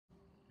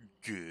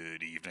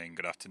Good evening,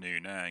 good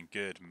afternoon, and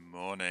good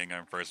morning.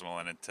 I'm Frozen,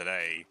 and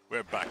today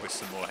we're back with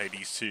some more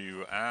Hades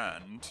 2,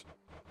 and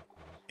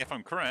if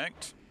I'm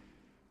correct,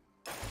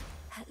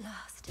 at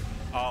last,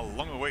 our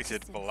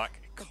long-awaited black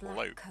the cloak.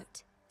 black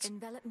coat.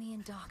 Envelop me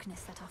in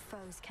darkness that our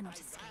foes cannot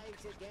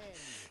escape.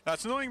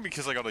 That's annoying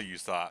because I gotta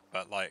use that,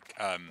 but like,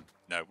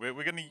 no, we're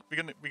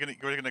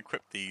gonna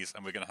equip these,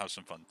 and we're gonna have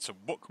some fun. So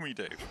what can we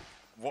do?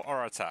 What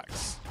are our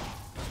attacks?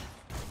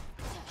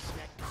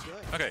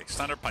 Okay,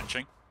 standard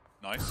punching.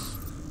 Nice.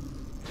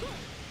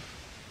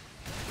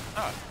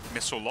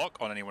 Missile lock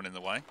on anyone in the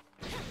way.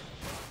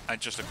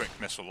 And just a quick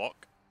missile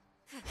lock.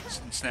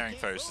 Ensnaring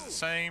foes is the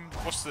same.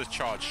 What's the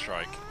charge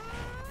strike?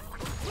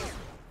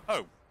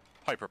 Oh,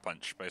 hyper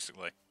punch,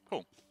 basically.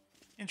 Cool.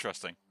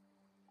 Interesting.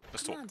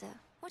 Let's talk. Commander,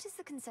 what is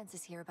the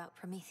consensus here about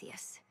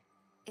Prometheus?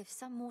 If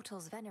some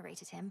mortals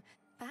venerated him,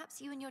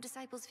 perhaps you and your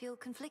disciples feel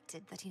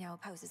conflicted that he now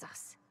opposes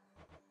us.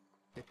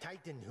 The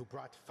Titan who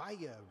brought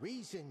fire,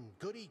 reason,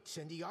 good eats,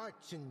 and the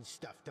arts and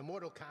stuff to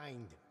mortal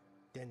kind.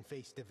 Then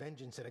faced the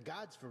vengeance of the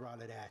gods for all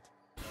of that.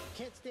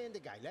 Can't stand the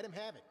guy, let him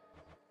have it.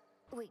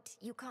 Wait,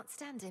 you can't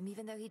stand him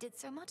even though he did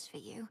so much for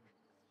you?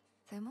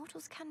 Though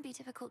mortals can be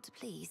difficult to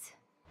please.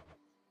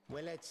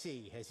 Well, let's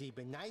see, has he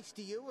been nice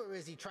to you or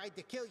has he tried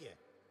to kill you?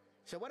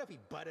 So what if he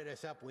butted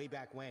us up way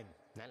back when?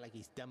 Not like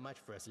he's done much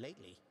for us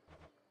lately.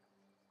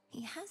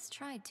 He has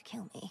tried to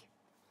kill me.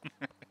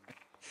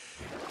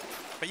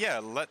 But yeah,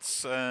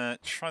 let's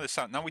try this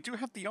out. Now, we do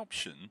have the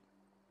option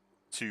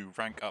to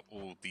rank up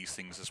all these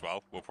things as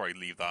well. We'll probably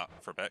leave that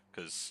for a bit,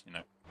 because, you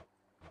know,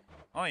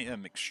 I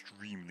am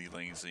extremely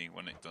lazy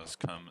when it does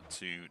come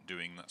to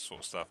doing that sort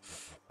of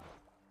stuff.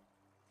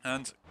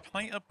 And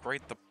can I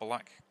upgrade the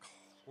black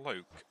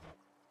cloak?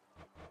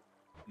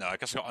 No, I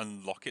guess I've got to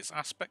unlock its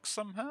aspects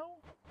somehow,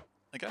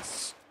 I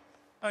guess.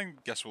 I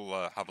guess we'll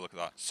have a look at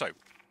that. So,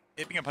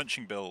 it being a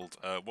punching build,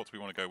 what do we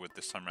want to go with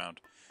this time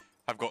around?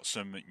 I've got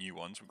some new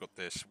ones. We've got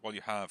this. While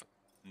you have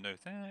no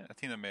there,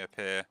 Athena may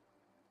appear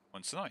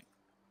once tonight.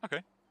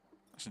 Okay,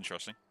 that's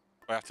interesting.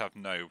 I have to have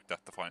no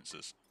death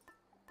defiances.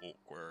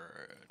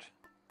 Awkward.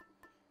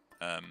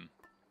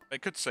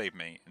 It could save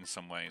me in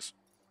some ways.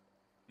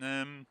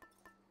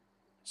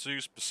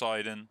 Zeus,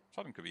 Poseidon.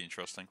 Poseidon could be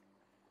interesting.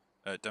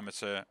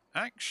 Demeter.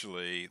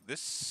 Actually,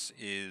 this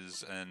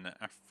is an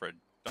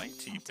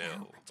Aphrodite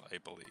build, I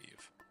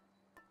believe.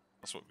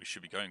 That's what we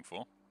should be going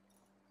for.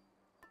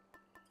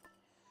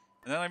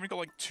 And then I've only got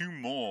like 2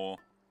 more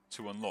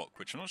to unlock,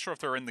 which I'm not sure if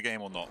they're in the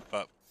game or not,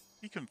 but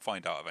we can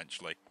find out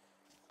eventually.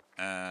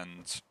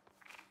 And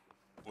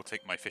we'll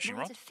take my fishing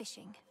rod.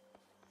 Fishing.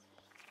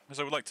 Because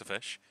I would like to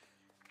fish.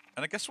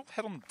 And I guess we'll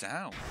head on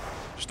down.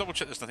 Just double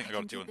check there's nothing I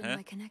got to do on here.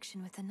 My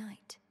connection with the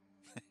night.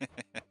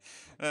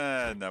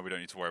 No, we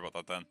don't need to worry about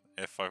that then.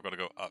 If I've got to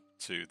go up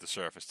to the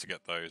surface to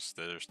get those,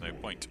 there's no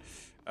point.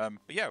 But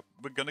yeah,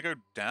 we're going to go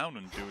down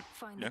and do it.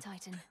 Find the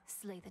Titan,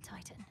 slay the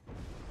Titan.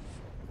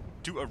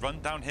 Do a run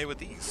down here with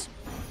these.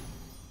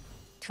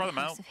 Try them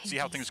out, see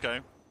how things go.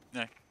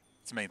 Yeah,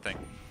 it's the main thing.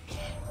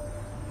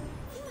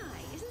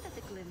 My, isn't that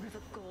the glimmer of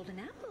a golden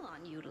apple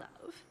on you,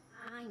 love?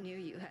 I knew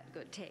you had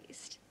good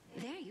taste.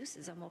 Their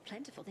uses are more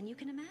plentiful than you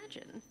can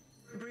imagine.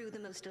 Brew the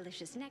most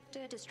delicious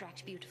nectar,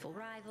 distract beautiful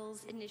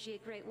rivals,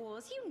 initiate great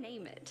wars, you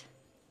name it.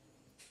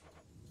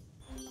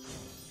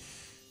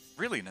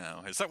 Really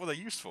now? Is that what they're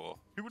used for?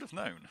 Who would have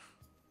known?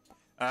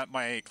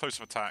 My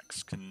close-up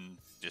attacks can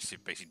just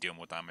basically deal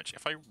more damage.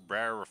 If I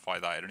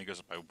rarefy that, it only goes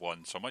up by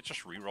 1, so I might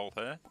just reroll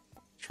here.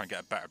 Try and get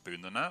a better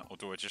boon than that, or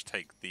do I just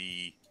take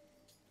the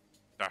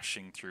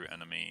dashing through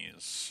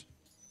enemies?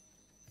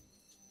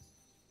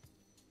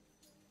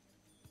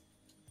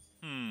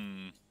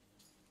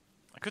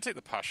 I could take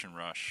the Passion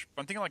Rush,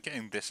 but I'm thinking like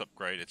getting this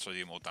upgraded so I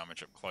do more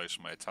damage up close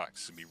when my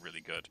attacks can be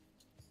really good.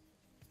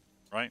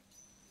 Right?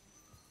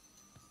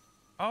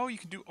 Oh, you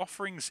can do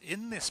offerings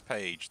in this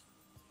page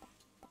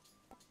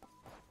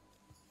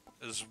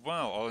as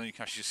well. Oh, you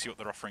can actually see what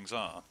their offerings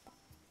are.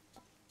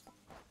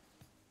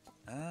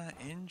 Ah,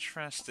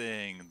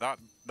 interesting. That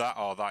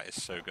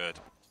is so good.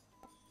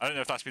 I don't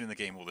know if that's been in the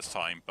game all this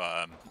time,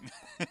 but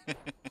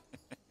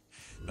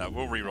no,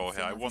 we'll reroll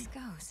here. I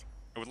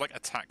would like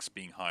attacks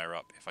being higher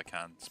up if I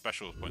can.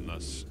 Special is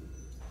pointless.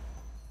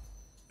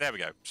 There we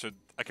go. So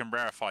I can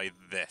rarefy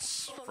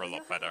this for a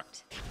lot better.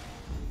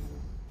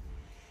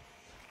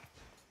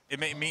 It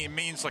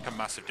means like a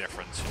massive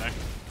difference, you know?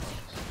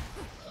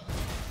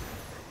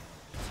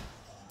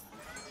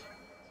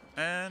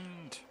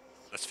 And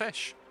let's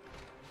fish.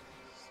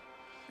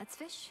 Let's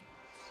fish.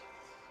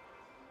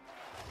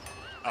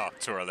 Oh,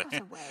 too early.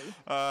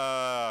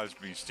 I was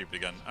being stupid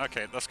again.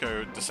 Okay, let's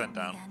go descend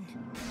down.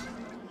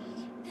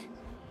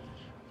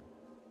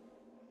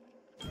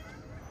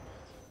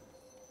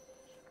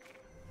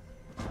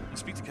 And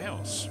speak to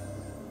Chaos.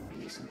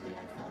 Recently,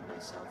 I found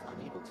myself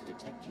unable to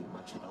detect you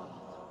much at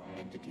all,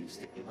 and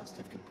deduced that you must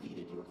have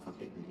completed your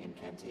forbidden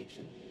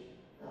incantation.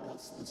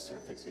 Thus, the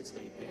surface is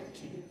laid bare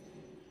to you.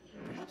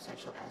 Perhaps I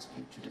shall ask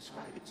you to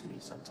describe it to me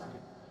sometime.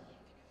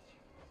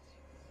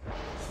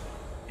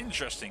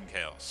 Interesting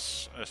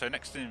chaos. So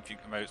next in, if you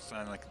come out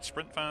and I can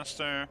sprint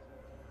faster,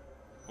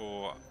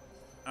 or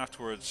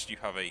afterwards you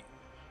have a.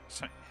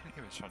 So,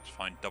 here it's trying to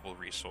find double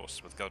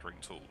resource with gathering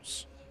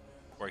tools,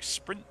 where a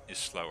sprint is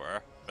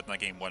slower, but then I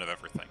gain one of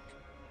everything,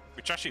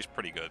 which actually is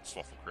pretty good,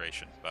 slothful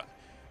creation. But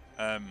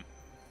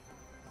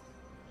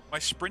my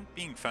sprint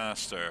being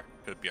faster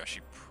could be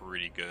actually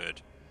pretty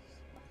good,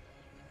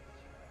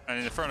 and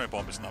an Inferno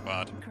Bomb is not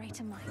bad.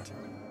 Greater might.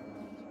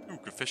 Ooh,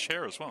 good fish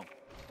here as well.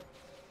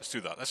 Let's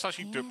do that. Let's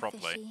actually do it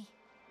properly. Fishy.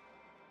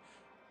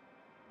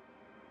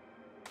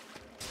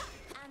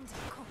 And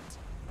caught.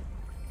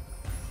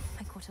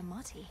 I caught a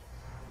Marty.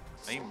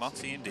 A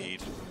Mutty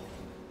indeed.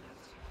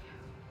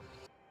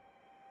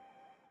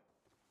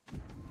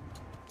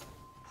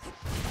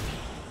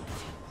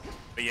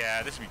 But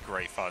yeah, this would be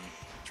great fun,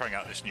 trying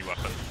out this new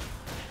weapon.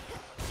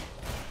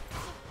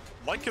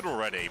 Like it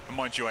already, but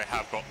mind you, I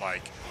have got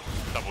like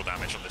double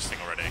damage on this thing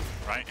already,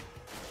 right?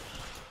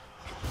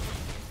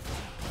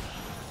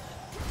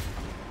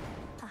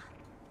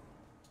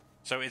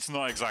 So it's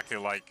not exactly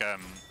like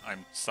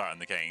I'm starting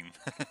the game.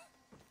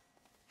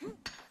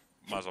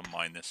 Might as well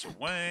mine this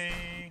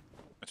away.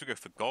 Do we go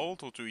for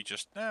gold, or do we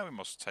just... No, we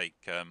must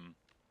take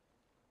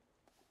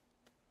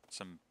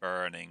some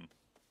burning,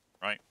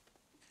 right?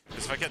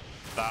 Because if I get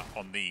that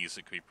on these,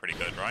 it could be pretty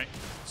good, right?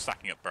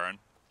 Stacking up burn.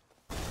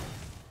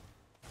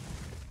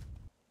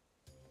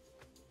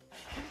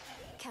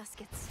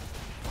 Caskets.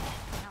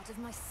 Out of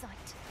my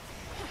sight.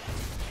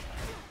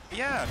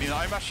 Yeah, I mean,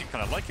 I'm actually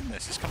kind of liking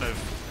this. It's kind of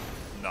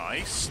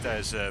nice.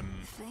 There's the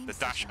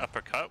dash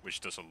uppercut, which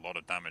does a lot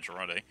of damage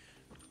already.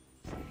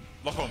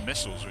 Lock-on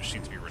missiles, which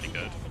seem to be really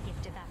good. The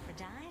gift of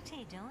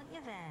Aphrodite, don't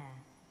you there?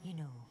 You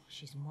know,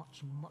 she's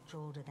much, much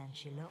older than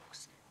she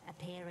looks.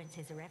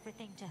 Appearances are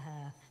everything to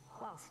her.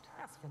 Whilst,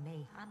 as for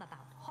me, I'm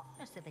about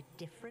hotness of a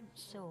different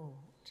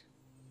sort.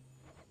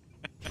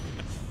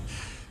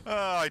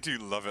 I do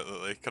love it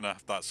that they kind of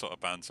have that sort of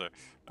banter.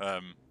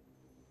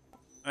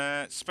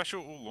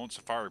 Special launch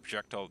a fiery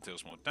projectile that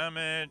deals more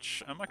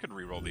damage. I could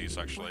reroll these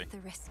actually. Worth the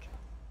risk.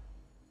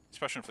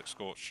 Special inflict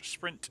scorch,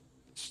 sprint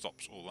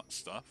stops all that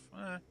stuff.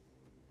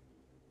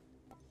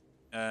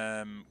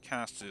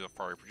 Cast is a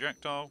fiery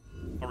projectile.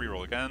 I'll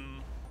reroll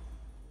again.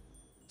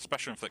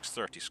 Special inflicts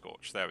 30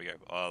 scorch. There we go.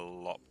 A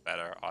lot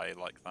better. I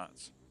like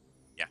that.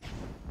 Yeah.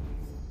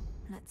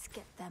 Let's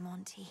get them,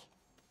 Auntie.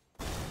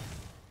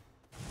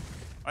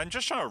 I'm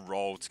just trying to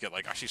roll to get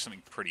like actually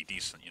something pretty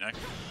decent, you know?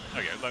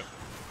 Okay, look.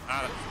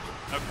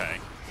 Okay.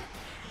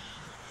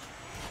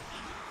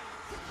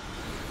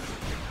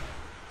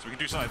 So we can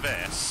do something like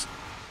this,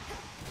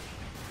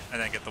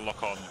 and then get the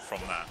lock on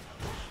from that.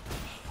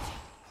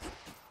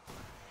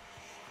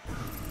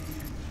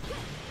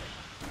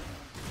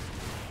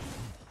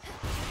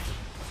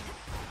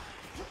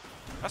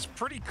 That's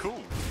pretty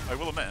cool, I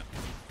will admit,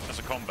 as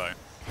a combo.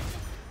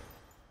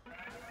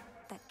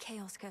 That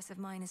chaos curse of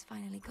mine is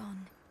finally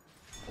gone.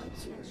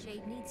 That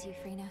shade needs you,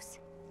 Phrynos.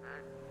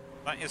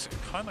 That is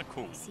kind of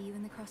cool. See you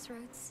in the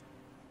crossroads?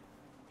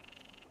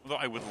 Although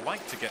I would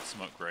like to get some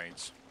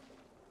upgrades.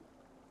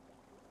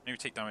 Maybe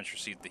take damage,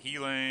 receive the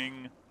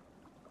healing.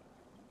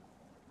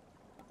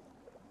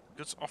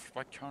 Goods offered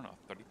by Karna,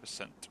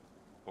 30%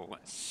 or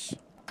less.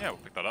 Yeah, we'll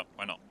pick that up.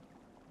 Why not?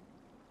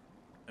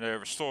 And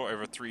restore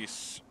over 3.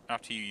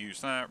 After you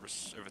use that,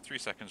 over 3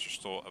 seconds,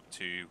 restore up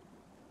to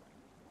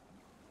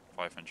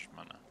 500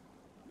 mana.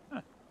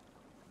 Huh.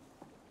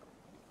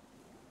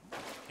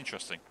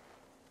 Interesting.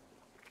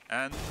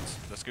 And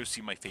let's go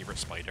see my favorite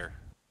spider.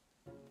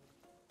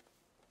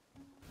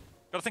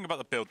 Gotta think about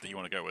the build that you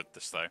want to go with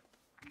this, though.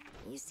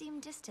 You seem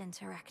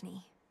distant,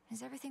 Arachne.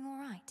 Is everything all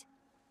right?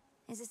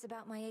 Is this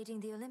about my aiding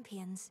the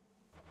Olympians?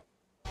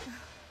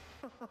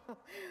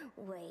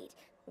 Wait,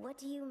 what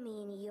do you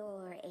mean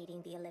you're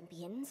aiding the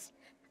Olympians?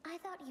 I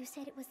thought you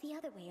said it was the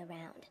other way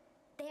around.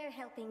 They're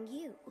helping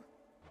you.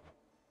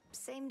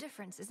 Same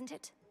difference, isn't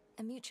it?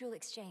 A mutual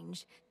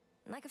exchange.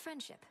 Like a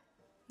friendship.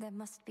 There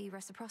must be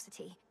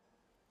reciprocity.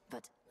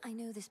 But I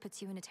know this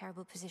puts you in a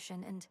terrible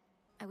position, and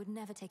I would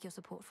never take your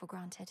support for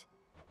granted.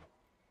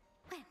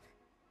 Well,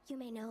 you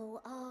may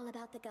know all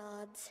about the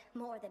gods,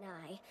 more than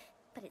I,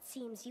 but it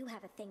seems you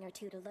have a thing or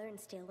two to learn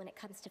still when it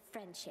comes to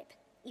friendship.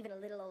 Even a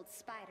little old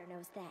spider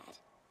knows that.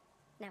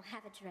 Now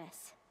have a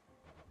dress.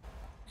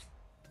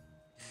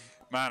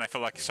 Man, I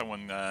feel like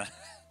someone,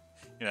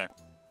 you know,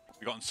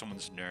 we got on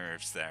someone's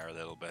nerves there a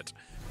little bit.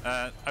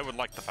 I would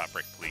like the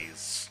fabric,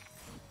 please.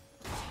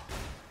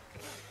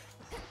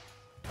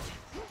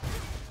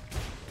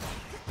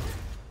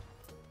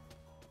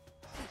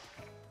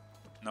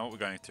 Now what we're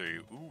going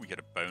through, ooh, we get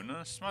a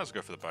bonus. Might as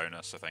well go for the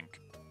bonus, I think.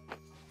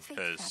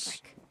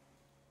 Because,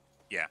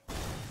 yeah.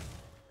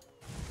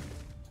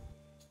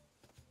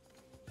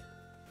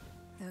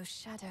 Those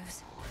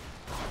shadows.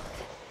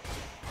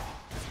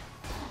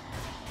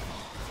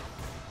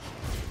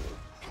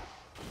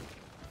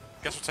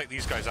 Guess we'll take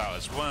these guys out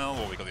as well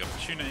while we got the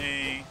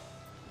opportunity.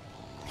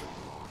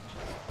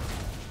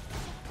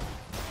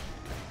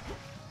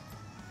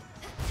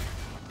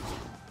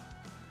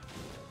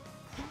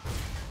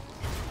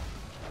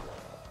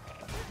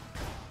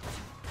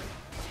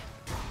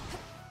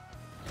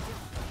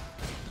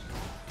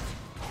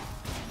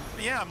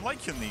 But yeah, I'm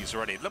liking these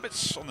already. A little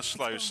bit on the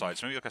slow side,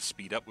 so maybe like a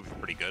speed up would be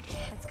pretty good.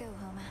 Let's go,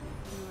 Homer.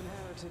 You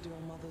inherited your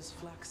mother's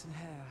flaxen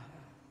hair,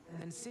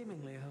 and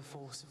seemingly her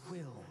force of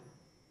will.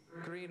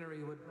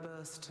 Greenery would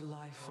burst to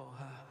life for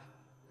her.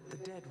 The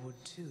dead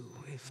would too,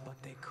 if but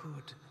they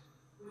could.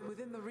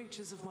 Within the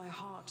reaches of my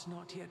heart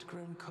not yet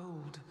grown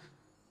cold,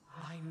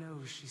 I know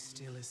she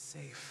still is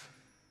safe.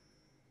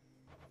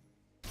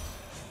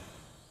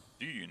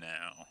 Do you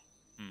now?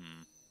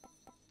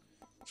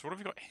 So what have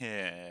we got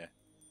here?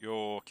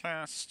 Your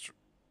cast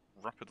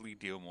rapidly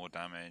deal more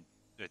damage.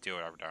 Deal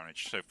average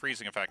damage. So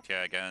freezing effect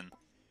here again.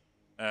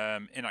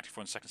 Inactive for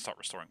 1 second, start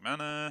restoring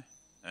mana,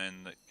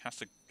 and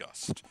cast a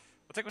gust.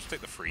 I think we'll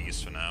take the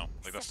freeze for now.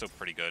 Like that's still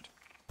pretty good.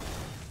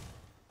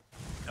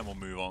 And we'll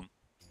move on.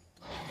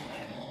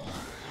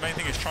 The main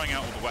thing is trying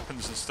out all the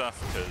weapons and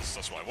stuff because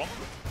that's what I want.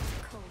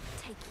 Cold,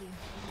 take you.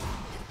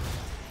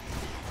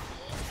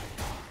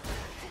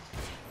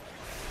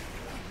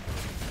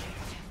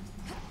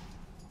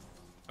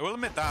 I will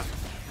admit that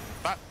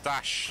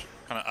dash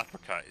kind of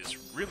uppercut is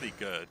really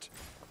good.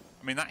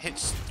 I mean, that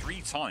hits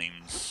 3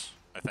 times,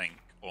 I think,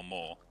 or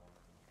more.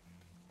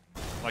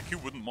 Like, who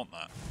wouldn't want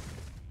that?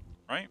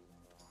 Right?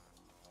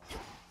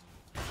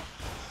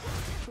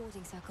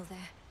 Boarding circle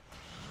there.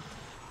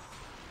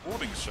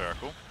 Boarding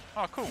circle?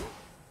 Oh, cool.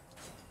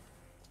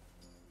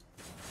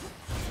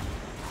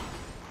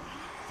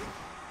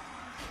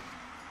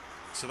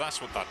 So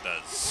that's what that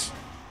does.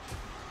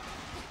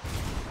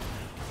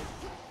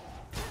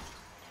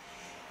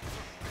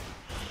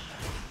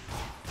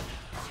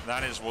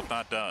 That is what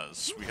that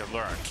does. We have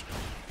learned.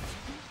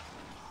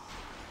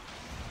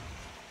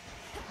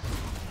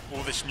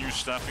 All this new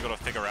stuff we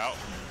gotta figure out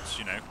and,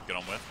 you know, get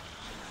on with.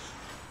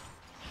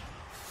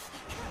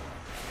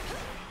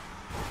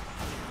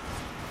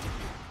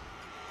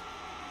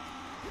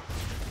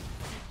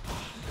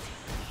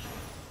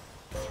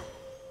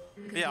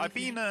 Yeah, I've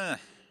been,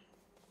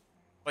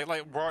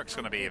 like work's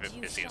gonna be a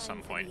bit busy at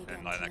some point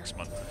in like next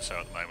month or so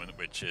at the moment,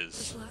 which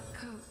is... The Black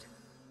Coat,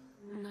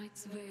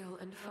 Knight's Veil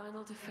and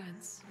Final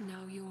Defense,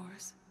 now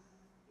yours.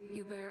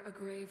 You bear a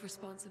grave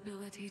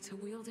responsibility to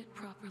wield it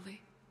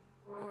properly,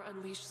 or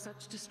unleash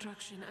such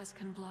destruction as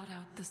can blot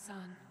out the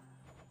sun.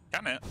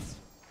 Can it?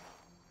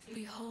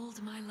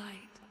 Behold my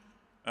light.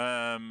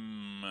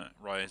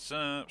 Rise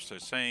up, so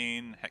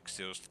sane, hex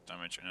deals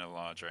damage in a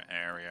larger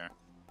area.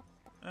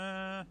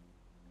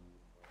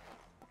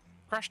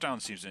 Crashdown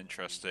seems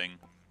interesting.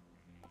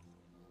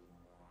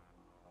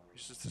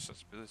 Uses the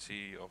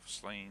susceptibility of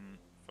slain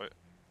foe.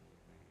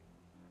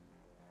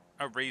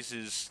 Oh,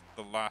 raises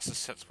the last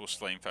susceptible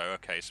slain foe.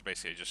 Okay, so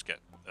basically I just get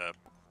a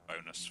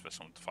bonus for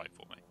someone to fight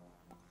for me.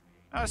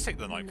 Let's take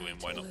the Night Bloom,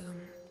 why not?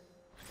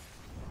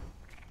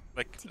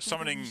 Like,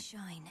 summoning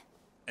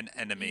an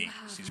enemy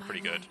seems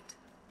pretty good.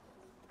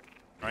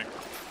 Right?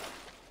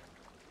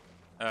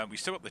 We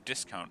still got the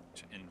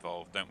discount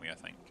involved, don't we, I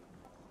think?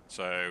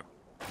 So,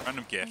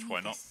 random gift,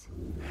 why not?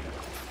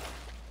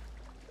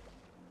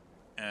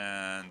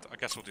 And I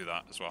guess we'll do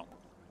that as well.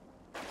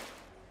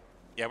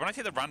 Yeah, when I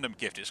take the random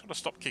gift, it's going to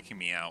stop kicking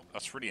me out.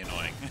 That's really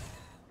annoying.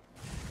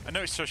 I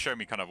know it's still showing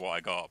me kind of what I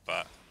got,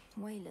 but...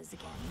 Whalers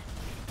again.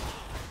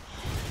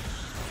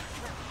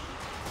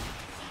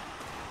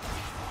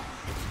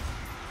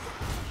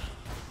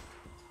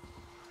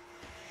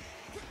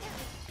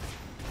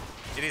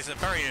 It is a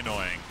very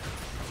annoying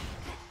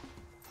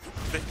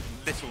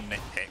little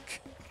nitpick.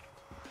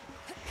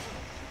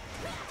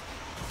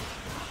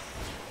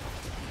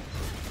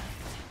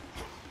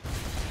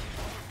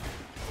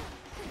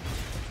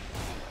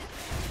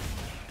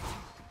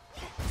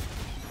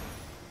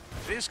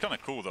 It is kind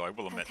of cool though, I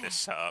will admit, this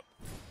setup.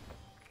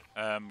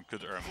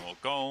 Could earn more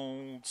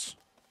gold.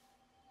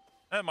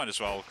 Might as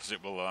well, because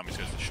it will allow me to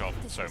go to the shop,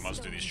 so I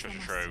must do these treasure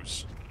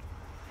troves.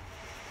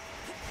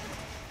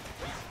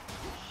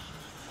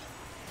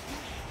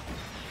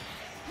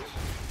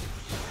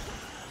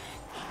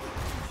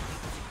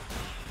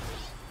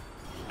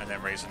 And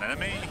then raise an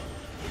enemy.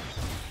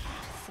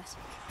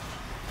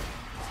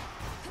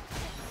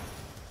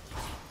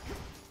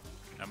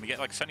 And we get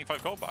like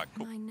 75 gold back.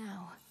 Cool. Mine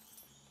now.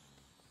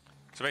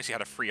 So basically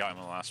had a free item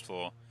on the last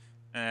floor.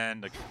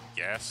 And I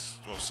guess,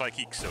 well,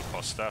 Psychic still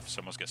costs stuff,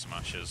 so I must get some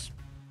ashes.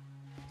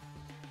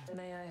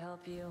 May I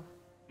help you?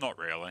 Not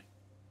really.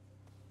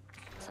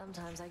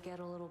 Sometimes I get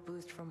a little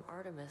boost from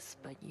Artemis,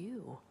 but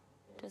you...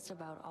 Just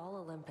about all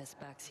Olympus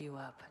backs you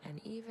up,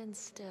 and even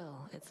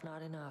still, it's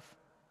not enough.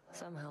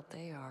 Some help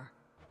they are.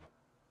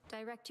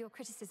 Direct your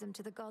criticism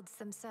to the gods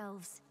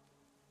themselves.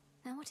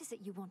 Now what is it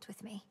you want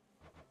with me?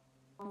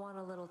 I want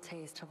a little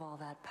taste of all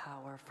that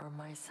power for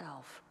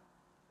myself.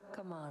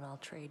 Come on, I'll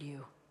trade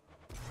you.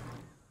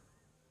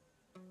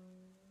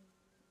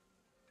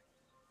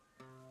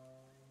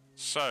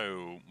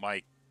 So,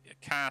 my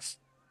cast...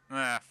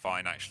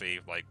 fine actually,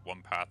 like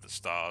one Path to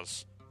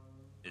Stars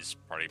is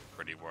probably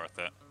pretty worth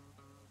it.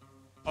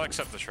 I'll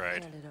accept the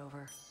trade. Hand it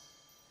over.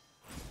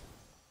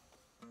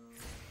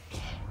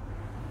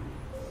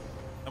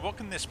 And what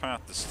can this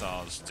Path to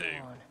Stars do?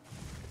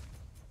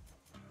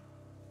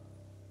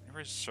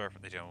 There is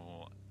Serpent, they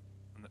don't...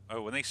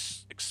 Oh, when they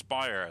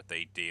expire,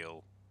 they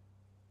deal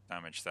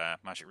damage there.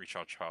 Magic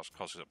recharge charge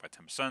costs up by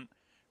 10%.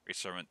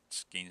 Resurrent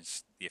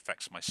gains the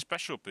effects of my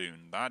special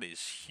boon. That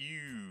is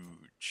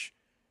huge.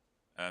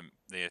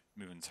 They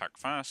move and attack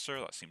faster.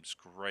 That seems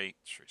great.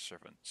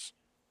 Resurrents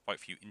fight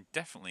for you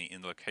indefinitely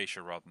in the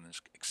location rather than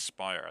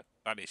expire.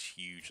 That is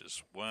huge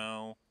as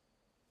well.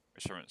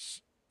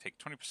 Resurrents take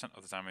 20%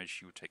 of the damage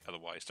you would take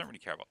otherwise. Don't really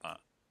care about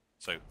that.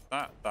 So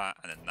that,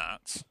 and then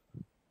that,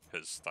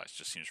 because that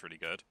just seems really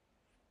good.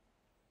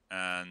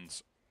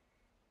 And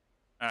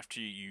after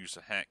you use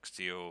a hex,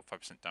 deal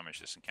 5% damage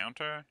to this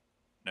encounter.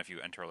 And if you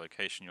enter a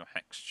location, your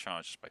hex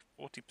charges by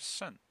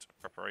 40%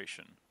 of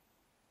preparation.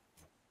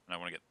 And I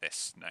want to get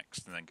this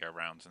next, and then go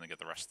around and then get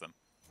the rest of them.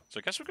 So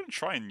I guess we're going to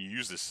try and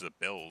use this as a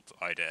build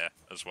idea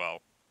as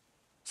well.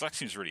 So that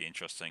seems really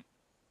interesting.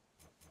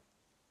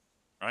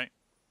 Right?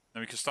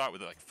 Then we can start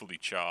with it like fully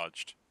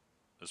charged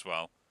as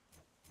well.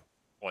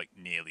 Like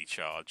nearly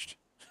charged.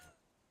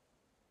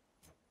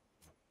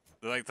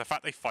 Like the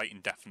fact they fight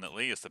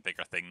indefinitely is the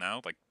bigger thing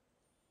now. Like,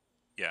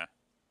 yeah,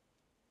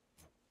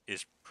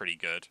 is pretty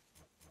good.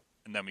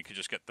 And then we could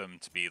just get them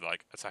to be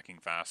like attacking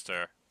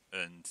faster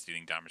and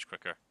dealing damage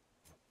quicker.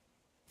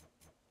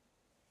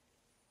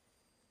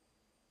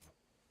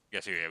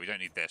 Yes, yeah, we don't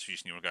need this. We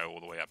just need to go all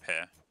the way up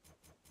here.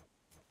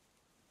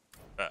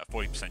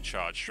 40%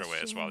 charge straight away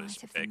as well is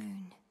big.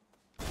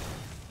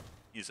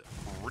 Is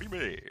pretty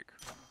big.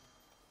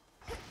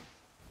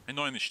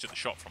 Annoying that she took the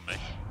shot from me.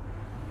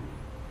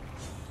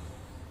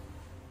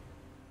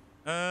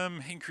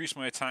 Increase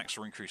my attacks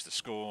or increase the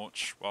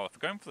scorch. Well, if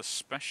we're going for the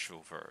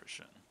special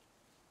version,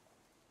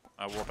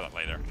 I'll worry about that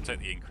later. I'll take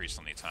the increase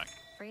on the attack.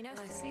 I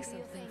see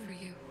something for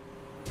you.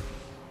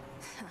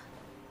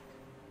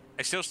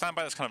 I still stand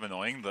by that's kind of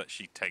annoying that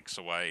she takes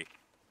away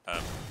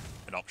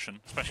an option,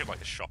 especially like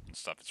the shop and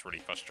stuff. It's really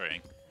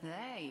frustrating.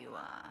 There you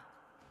are.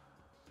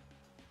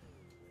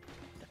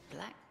 The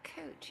black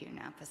coat you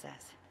now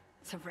possess,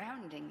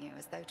 surrounding you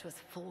as though it was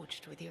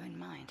forged with you in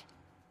mind.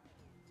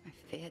 I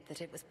feared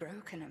that it was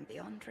broken and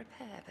beyond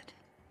repair, but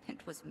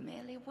it was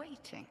merely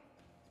waiting.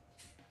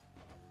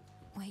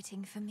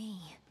 Waiting for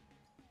me.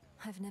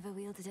 I've never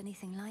wielded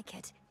anything like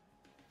it.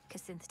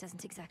 Kacinth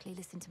doesn't exactly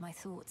listen to my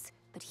thoughts,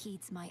 but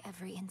heeds my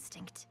every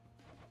instinct.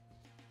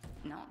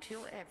 Not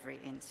your every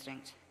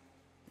instinct.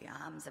 The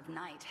arms of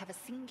night have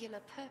a singular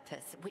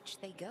purpose, which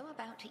they go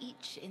about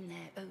each in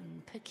their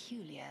own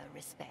peculiar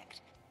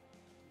respect.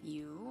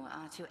 You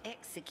are to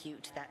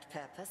execute that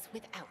purpose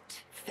without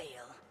fail.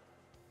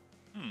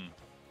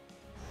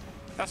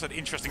 That's an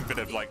interesting bit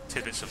of like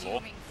tidbits of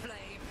lore.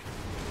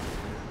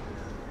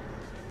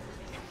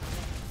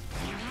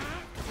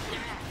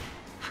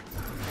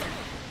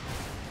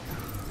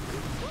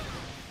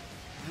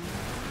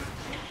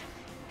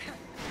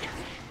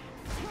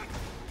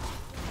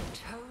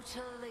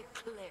 Total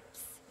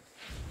eclipse.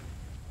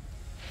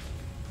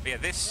 But yeah,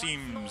 this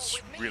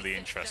seems really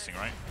interesting,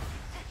 right?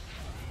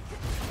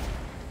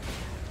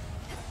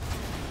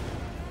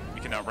 We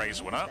can now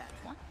raise one up.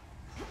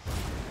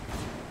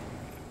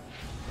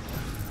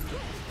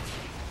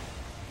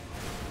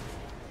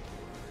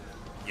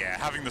 Yeah,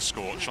 having the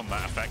scorch on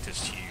that effect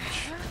is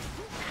huge.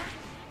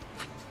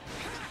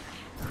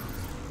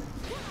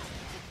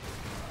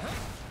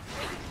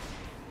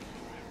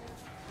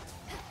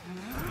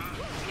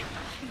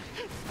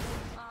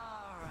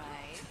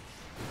 Alright.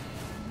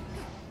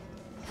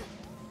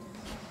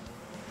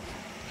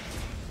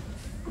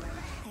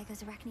 There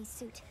goes Arachne's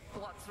suit.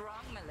 What's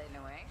wrong,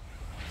 Malinue?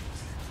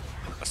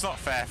 That's not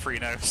fair,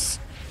 Freenos.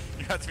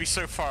 You had to be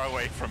so far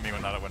away from me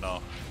when that went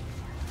off.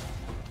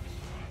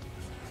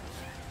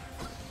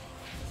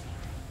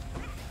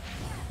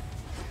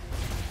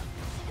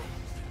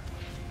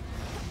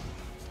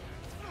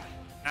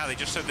 Now they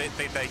just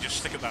they just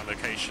stick at that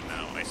location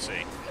now. I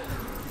see.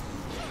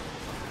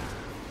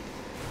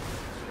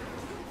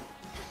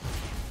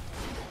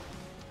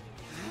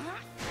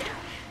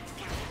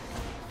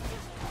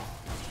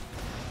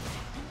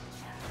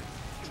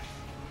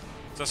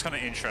 So that's kind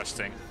of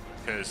interesting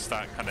because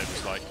that kind of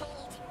is like,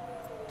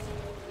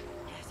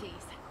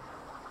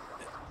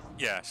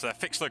 yeah. So that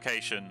fixed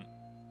location,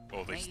 or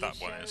at least that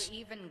one is.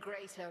 Even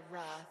greater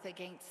wrath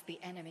against the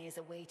enemies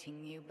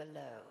awaiting you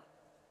below.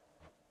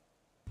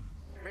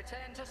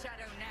 Return to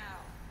Shadow now.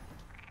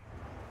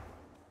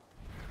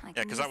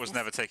 Yeah, because that was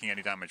never taking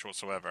any damage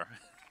whatsoever.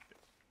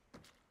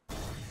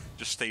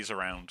 Just stays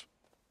around.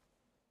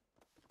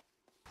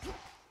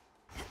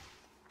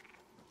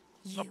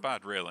 Not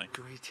bad, really.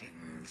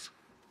 Greetings.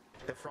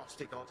 The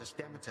frosty goddess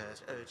Demeter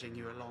is urging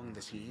you along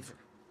this eve.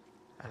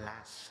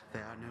 Alas,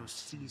 there are no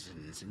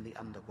seasons in the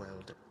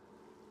underworld.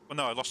 Well,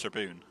 no, I lost her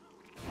boon.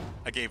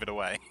 I gave it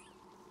away.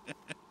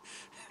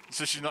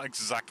 So she's not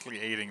exactly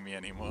aiding me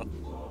anymore.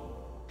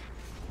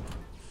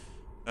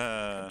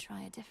 Could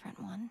try a different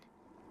one.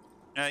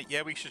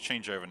 Yeah, we should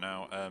change over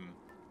now.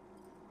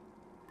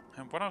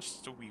 And what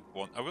else do we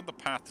want? I want the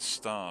Path to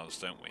Stars,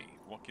 don't we?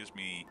 What gives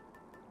me...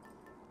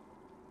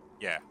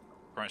 Yeah,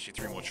 grants you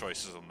 3 more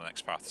choices on the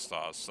next Path to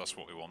Stars, so that's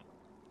what we want.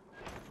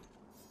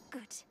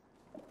 Good.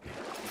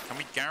 Can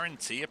we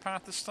guarantee a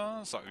Path of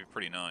Stars? That would be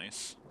pretty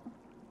nice.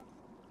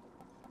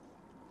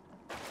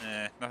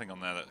 Nothing on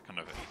there that kind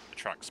of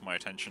attracts my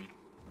attention.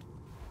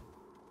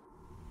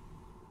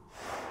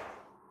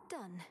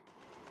 Done.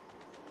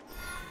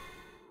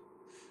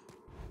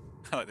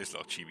 I like this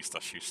little chibi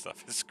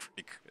stuff. It's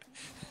pretty good.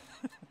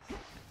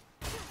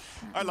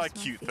 I like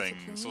cute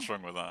things. What's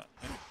wrong with that?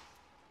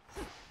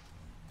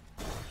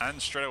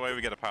 And straight away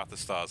we get a Path of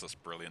Stars. That's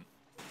brilliant.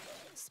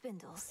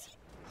 Spindles.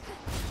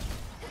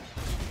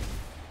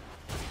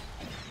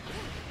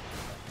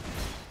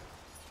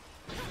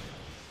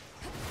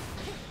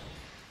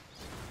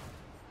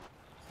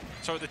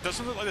 So it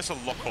doesn't look like there's a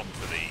lock-on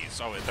for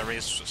these. Oh, there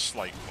is a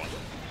slight one.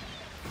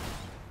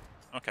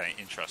 Okay,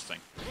 interesting.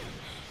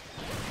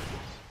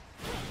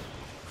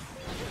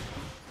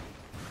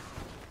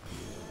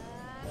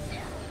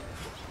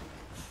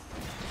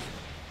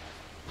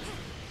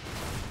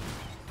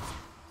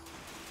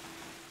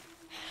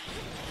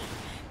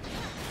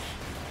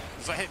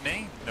 Does that hit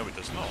me? No, it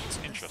does not.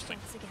 Interesting.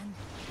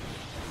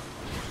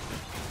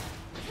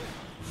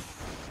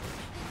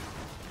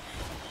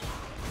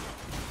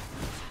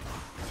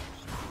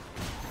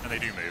 And they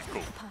do move.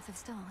 Cool. Path of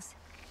Stars.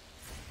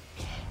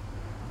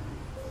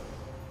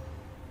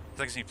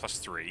 Legacy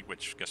 +3,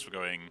 which I guess we're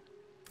going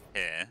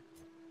here.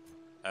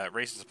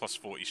 Raises to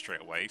 +40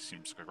 straight away.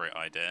 Seems like a great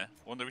idea.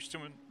 I wonder if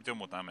we're doing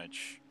more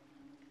damage.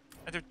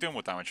 I do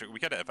more damage. We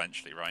get it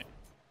eventually, right?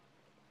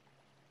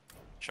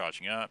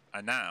 Charging up,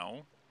 and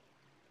now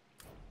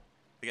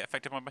they get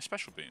affected by my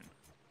special boon,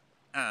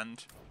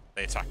 and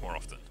they attack more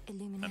often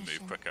and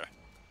move quicker.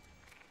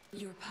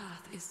 Your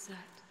path is set.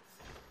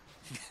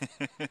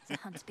 The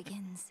hunt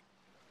begins.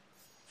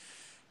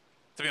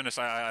 To be honest,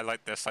 I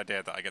like this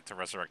idea that I get to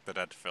resurrect the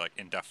dead for like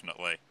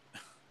indefinitely.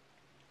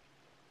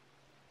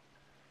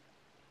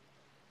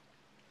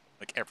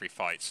 Like every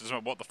fight. So no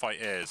matter what the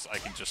fight is, I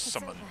can just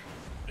summon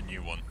a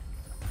new one.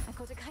 I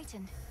caught a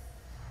chitin.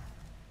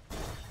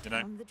 You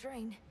know? From the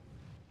drain.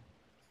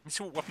 Let's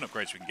see what weapon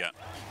upgrades we can get.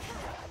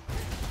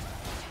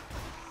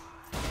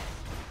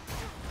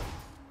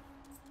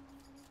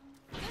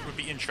 It would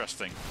be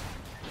interesting.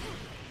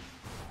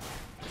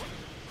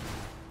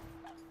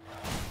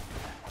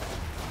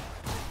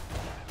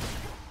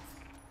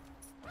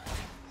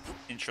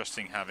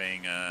 Interesting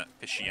having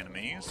fishy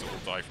enemies that will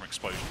die from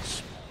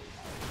explosions.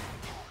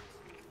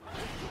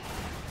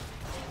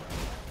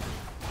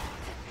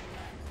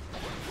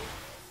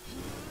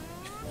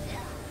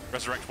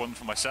 Resurrect one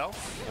for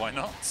myself, why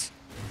not?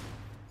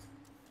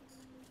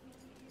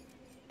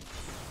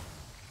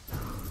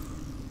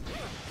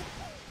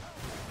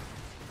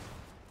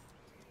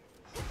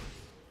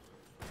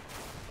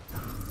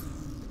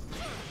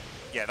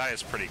 Yeah, that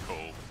is pretty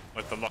cool.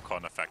 Like the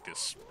lock-on effect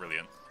is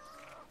brilliant.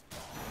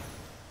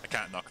 I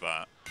can't knock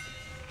that.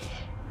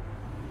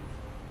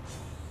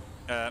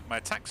 My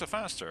attacks are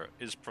faster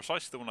is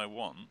precisely the one I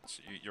want.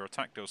 Your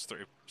attack deals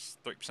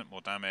 30%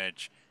 more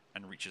damage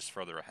and reaches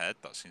further ahead.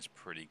 That seems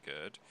pretty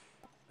good.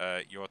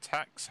 Your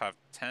attacks have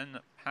 10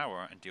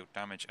 power and deal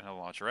damage in a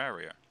larger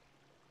area.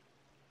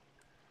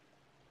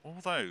 All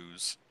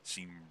those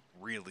seem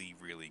really,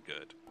 really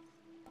good.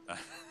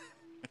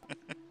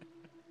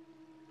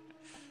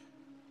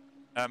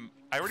 I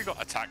already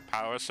got attack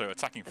power, so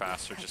attacking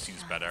faster just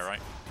seems better,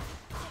 right?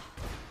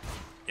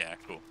 Yeah,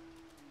 cool.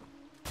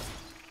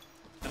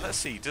 And let's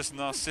see, does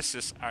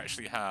Narcissus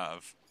actually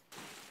have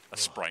a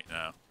sprite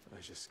now?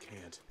 I just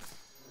can't.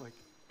 Like,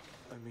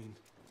 I mean,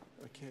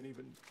 I can't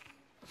even...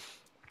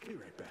 Be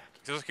right back.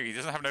 He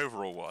doesn't have an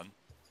overall one.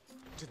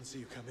 Didn't see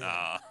you come in.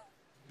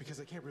 Because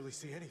I can't really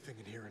see anything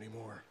in here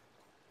anymore.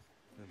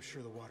 I'm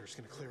sure the water's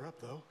gonna clear up,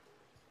 though.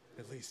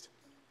 At least,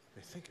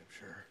 I think I'm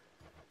sure.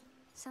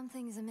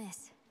 Something's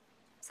amiss.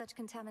 Such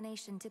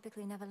contamination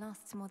typically never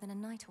lasts more than a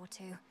night or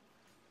two.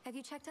 Have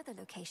you checked other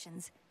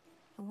locations?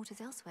 The waters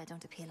elsewhere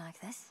don't appear like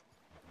this.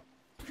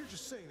 You're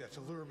just saying that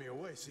to lure me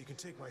away so you can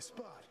take my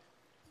spot.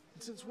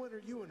 And since when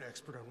are you an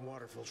expert on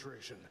water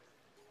filtration?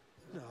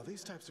 No,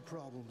 these types of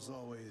problems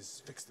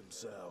always fix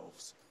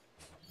themselves.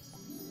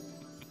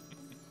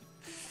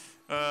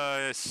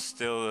 It's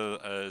still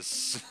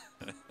as...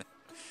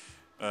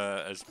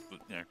 as,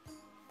 you know...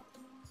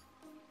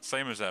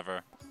 Same as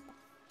ever.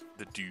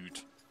 The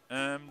dude.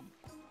 Do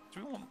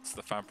we want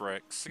the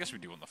fabrics? I guess we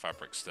do want the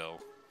fabrics still.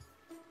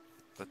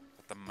 But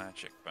the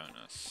magic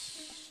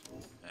bonus.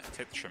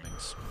 Take the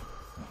trimmings.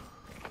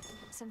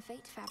 Some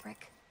fate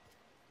fabric.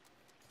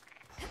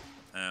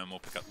 And we'll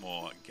pick up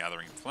more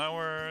gathering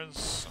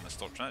flowers. And let's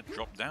start trying to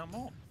drop down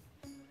more.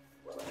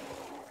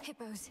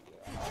 Hippos.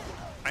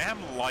 I am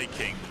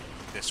liking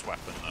this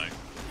weapon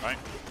though, right?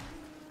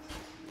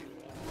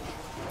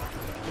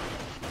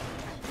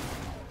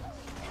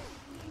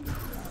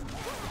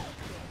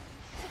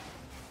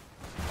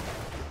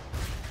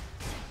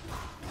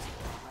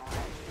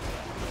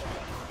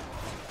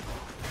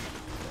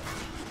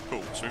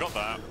 Cool, so we got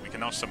that. We can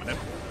now summon him.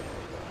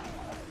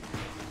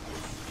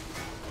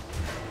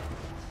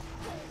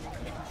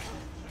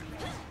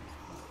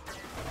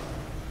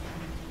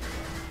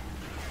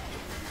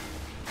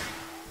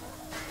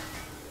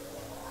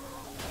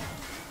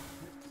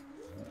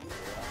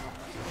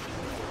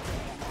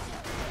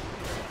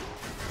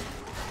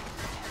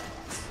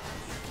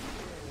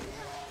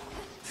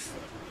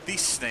 These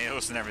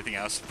snails and everything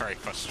else are very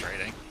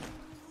frustrating.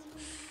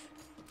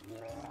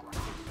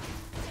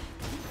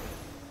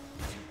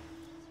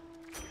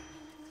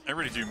 I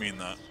really do mean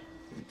that.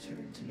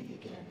 Return to me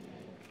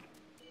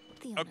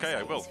again. Okay,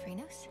 I will.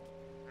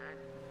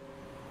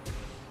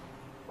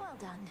 Well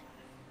done.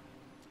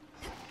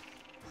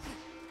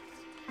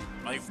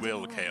 I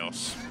will,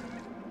 Chaos.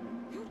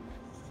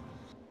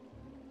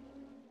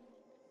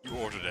 You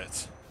ordered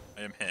it.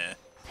 I am here.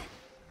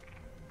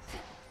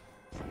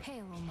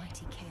 Hail,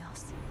 almighty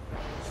Chaos.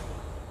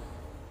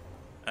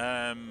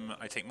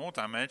 I take more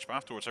damage, but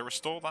afterwards I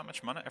restore that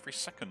much mana every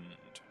second.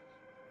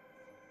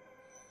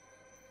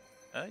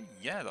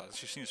 Yeah, that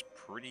actually seems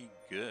pretty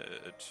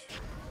good.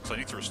 So I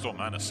need to restore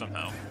mana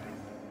somehow.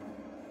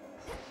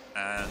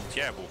 And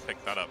yeah, we'll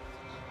pick that up.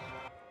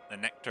 The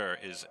nectar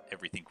is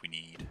everything we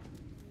need.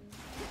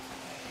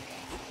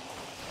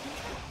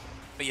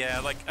 But yeah,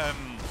 like, I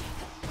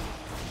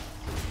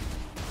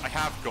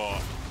have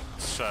got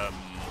some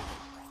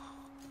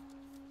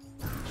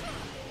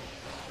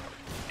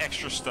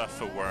extra stuff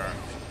for work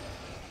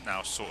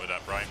now sorted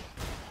up, right?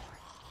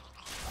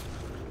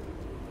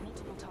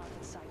 Multiple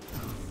targets sighted.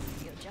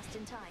 You're just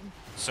in time.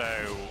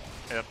 So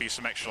there'll be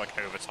some extra like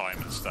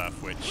overtime and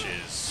stuff, which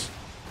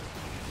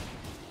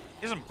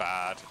isn't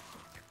bad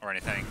or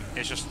anything.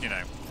 It's just, you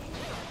know,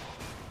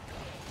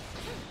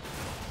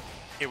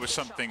 it was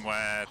something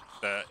where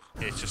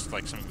it's just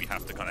like something we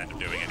have to kind of end up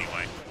doing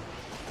anyway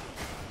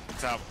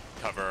to help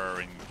cover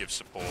and give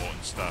support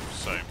and stuff.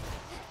 So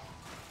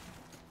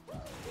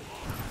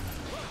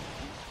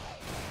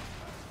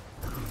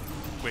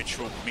which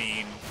will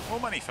mean more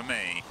money for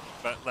me,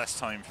 but less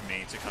time for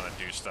me to kind of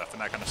do stuff,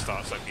 and that kind of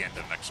starts at the end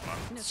of next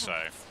month. So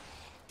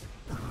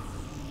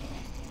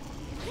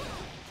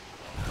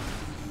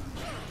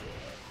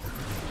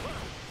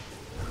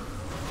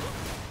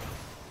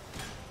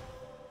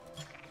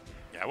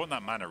yeah, I want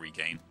that mana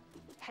regain.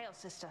 Hail,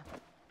 sister.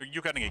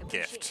 You're getting a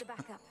gift.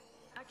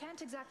 I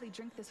can't exactly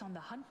drink this on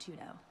the hunt, you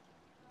know.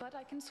 But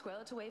I can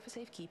squirrel it away for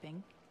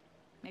safekeeping.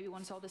 Maybe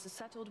once all this is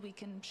settled, we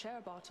can share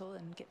a bottle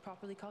and get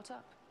properly caught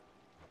up.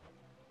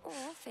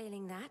 Or,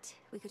 failing that,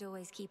 we could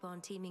always keep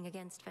on teaming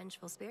against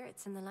vengeful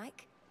spirits and the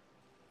like.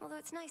 Although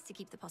it's nice to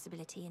keep the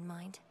possibility in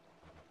mind.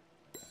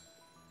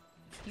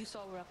 You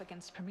saw we're up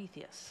against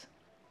Prometheus.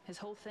 His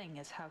whole thing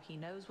is how he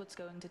knows what's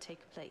going to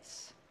take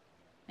place.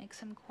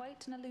 Makes him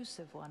quite an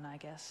elusive one, I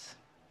guess.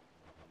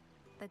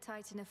 The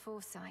Titan of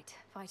Foresight,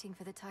 fighting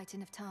for the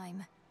Titan of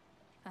Time.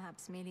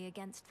 Perhaps merely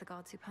against the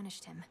gods who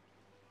punished him.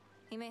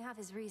 He may have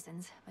his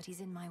reasons, but he's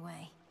in my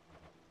way.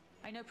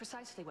 I know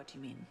precisely what you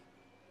mean.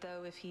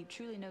 Though if he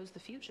truly knows the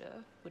future,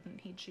 wouldn't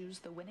he choose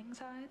the winning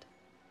side?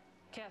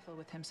 Careful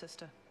with him,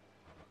 sister.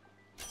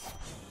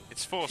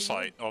 It's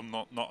foresight,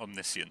 not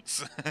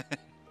omniscience.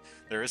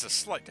 There is a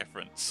slight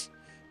difference.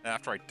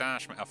 After I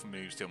dash, my alpha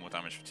moves deal more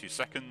damage for 2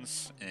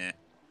 seconds.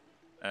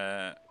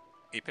 A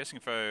piercing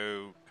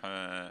foe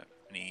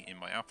in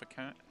my alpha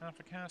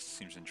cast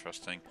seems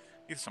interesting.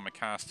 Either time I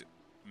cast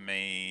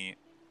may...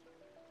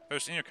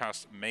 Those in your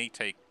cast may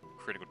take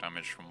critical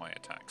damage from my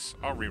attacks.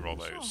 I'll reroll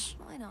those.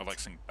 Sure, why not? I'd like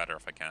something better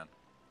if I can.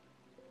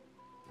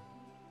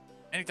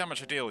 Any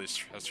damage I deal has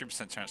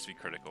 3% chance to be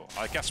critical.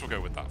 I guess we'll go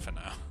with that for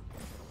now.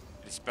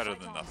 It's better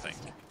than nothing.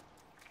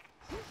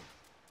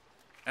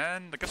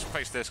 And I guess we'll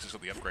face this because it's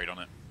got the upgrade on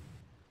it.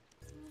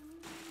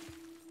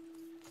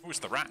 Oh, it's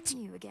the rat.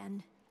 You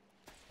again.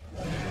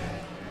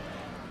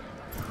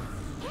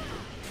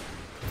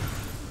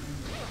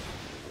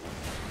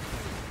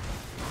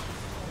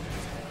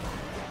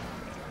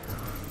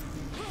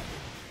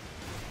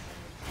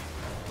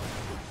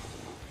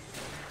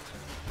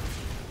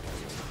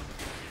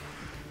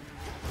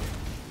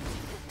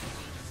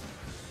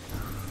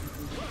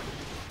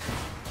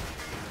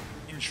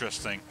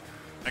 Interesting.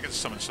 I get to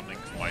summon something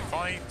for my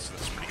fight, so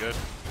that's pretty good.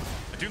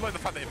 I do like the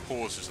fact that it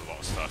pauses a lot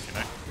of stuff, you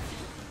know?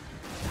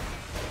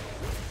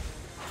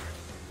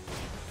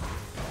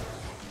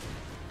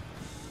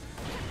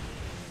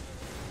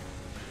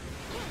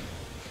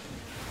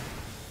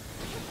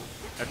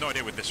 I have no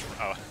idea with this.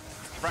 Oh,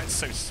 the rat's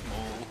so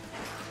small.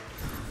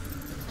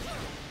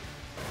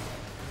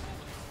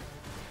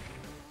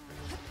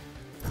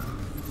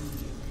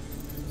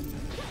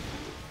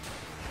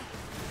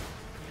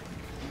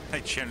 I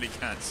generally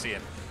can't see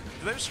him.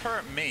 Do those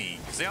hurt me?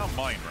 Because they are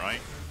mine,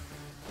 right?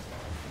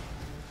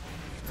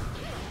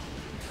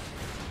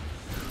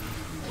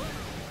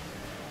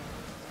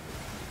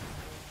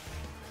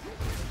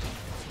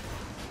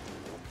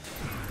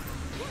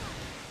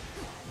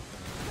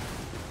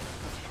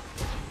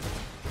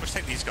 Let's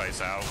take these guys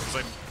out, because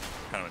I'm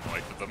kind of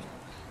annoyed with them.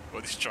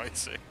 What he's trying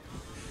to.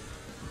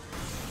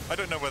 I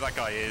don't know where that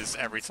guy is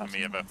every time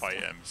we ever fight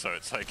him, so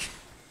it's like...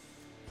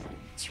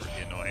 It's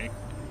really annoying.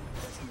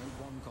 There's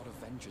no one god of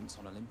vengeance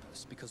on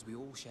Olympus, because we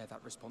all share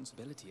that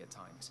responsibility at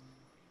times.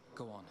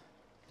 Go on,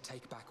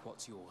 take back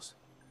what's yours.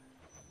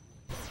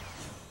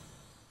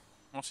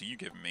 Also, you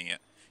giving me it.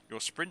 Your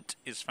sprint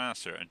is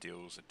faster and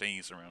deals a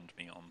daze around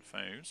me on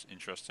foes.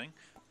 Interesting.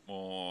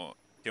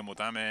 Deal more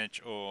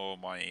damage, or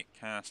my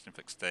cast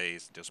inflicts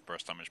daze and deals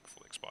burst damage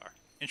before they expire.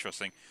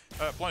 Interesting.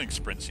 Blinding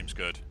Sprint seems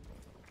good.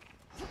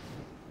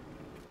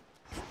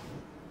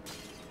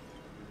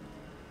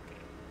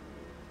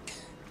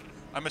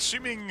 I'm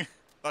assuming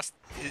that's...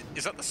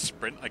 Is that the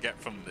sprint I get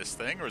from this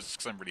thing, or is it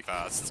because I'm really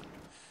fast?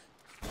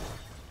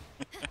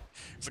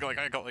 It's like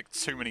I got like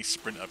too many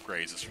sprint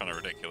upgrades, it's kind of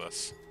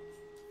ridiculous.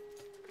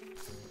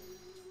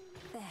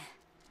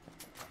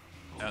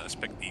 There. Let's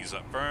pick these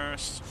up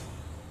first.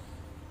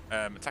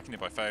 Attacking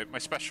nearby foe. My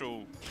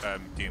special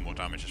dealing more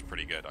damage is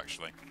pretty good,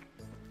 actually.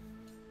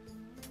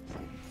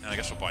 And I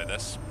guess we'll buy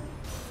this.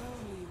 If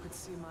only you could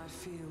see my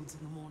fields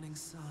in the morning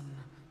sun,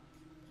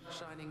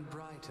 shining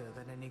brighter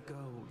than any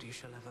gold you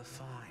shall ever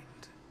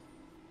find.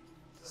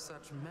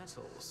 Such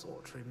metals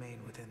ought to remain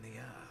within the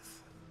earth.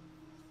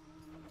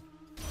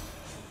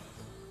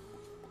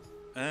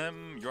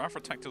 Your alpha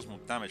attack deals more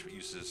damage but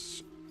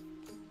uses...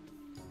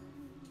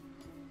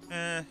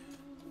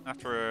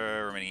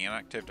 After remaining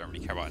inactive, don't really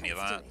care about any of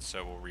that,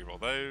 so we'll reroll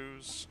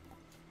those.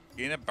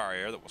 Gain a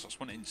barrier that was just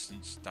 1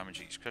 instance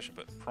damage each question,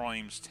 but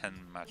primes 10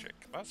 magic.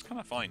 That's kind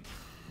of fine.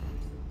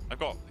 I've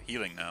got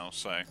healing now,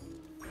 so...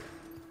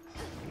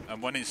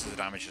 And 1 instance of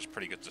damage is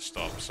pretty good to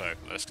stop, so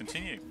let's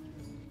continue.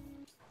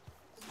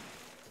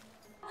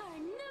 Our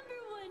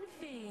 #1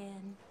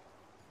 fan.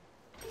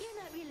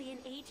 You're not really an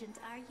agent,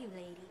 are you,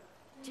 lady?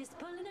 Just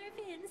pulling our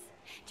fins,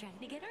 trying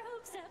to get our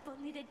hopes up,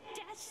 only to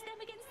dash them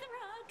against the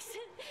rocks.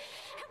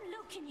 How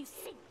low can you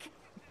sink?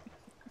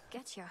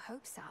 Get your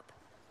hopes up.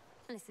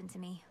 Listen to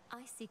me.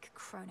 I seek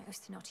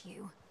Kronos, not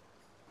you.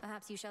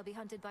 Perhaps you shall be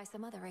hunted by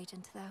some other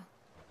agent, though.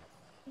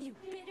 You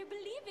better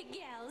believe it,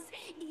 gals.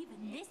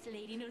 Even this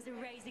lady knows a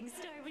rising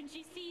star when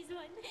she sees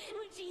one,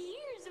 when she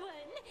hears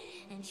one.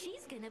 And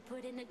she's gonna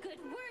put in a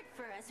good word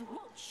for us,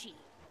 won't she?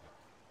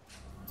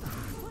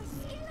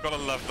 Gotta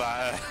love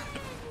that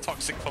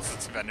toxic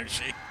positive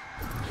energy.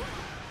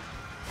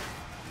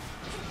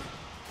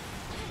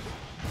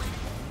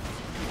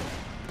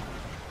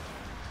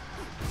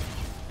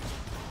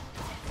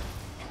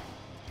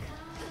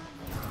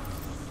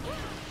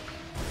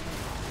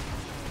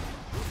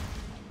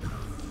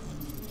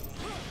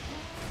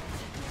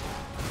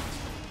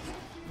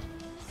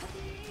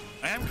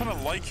 I am kind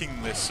of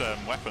liking this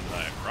weapon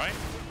though, right?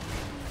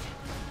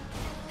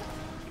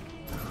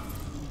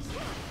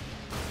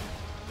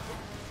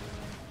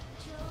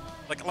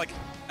 Like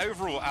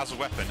overall as a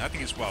weapon, I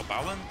think it's well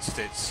balanced.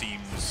 It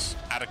seems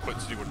adequate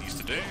to do what it needs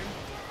to do.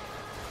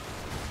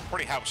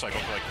 Probably helps I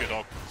got like good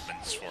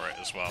augments for it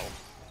as well.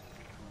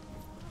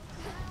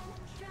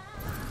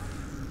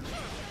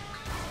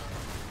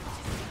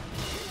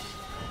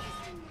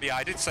 But yeah,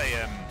 I did say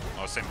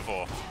I was saying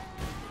before.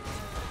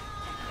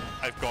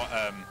 I've got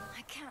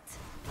I can't.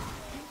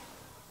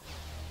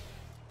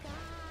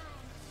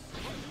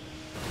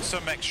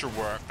 some extra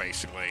work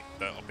basically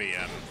that'll be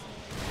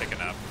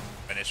picking up,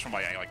 and it's from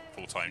my like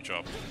full-time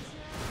job,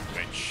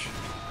 which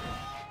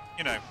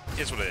you know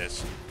is what it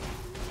is.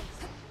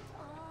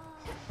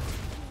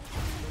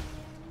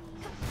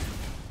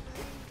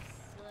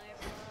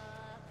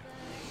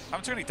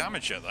 Haven't taken any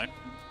damage yet though.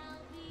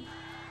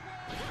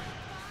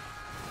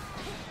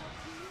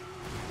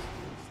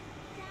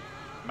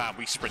 Man,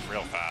 we sprint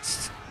real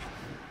fast.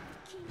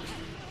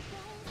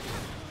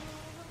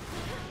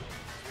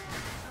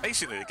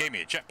 Basically, they gave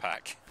me a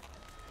jetpack.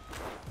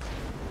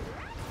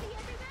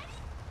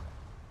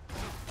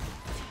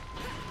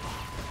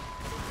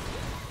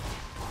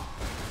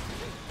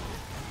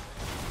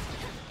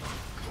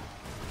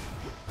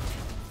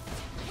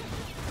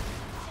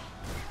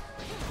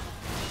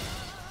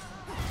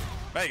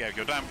 There you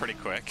go down pretty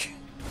quick.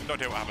 No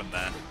idea what happened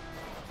there.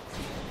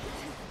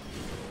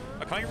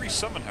 Oh, can I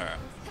resummon her?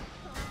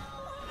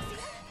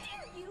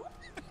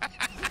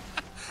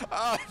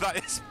 Oh, that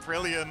is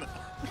brilliant.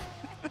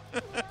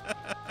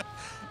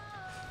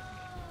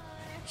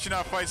 She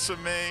now fights for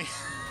me.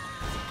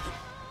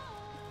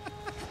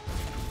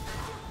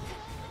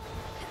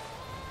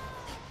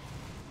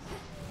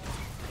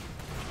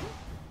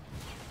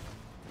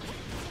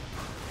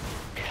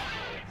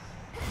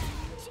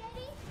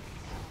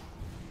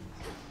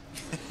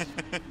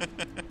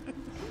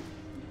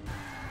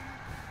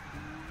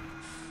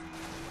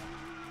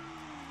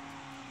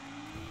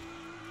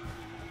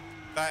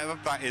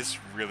 That is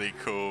really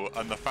cool,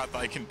 and the fact that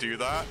I can do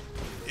that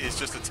is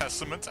just a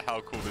testament to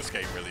how cool this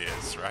game really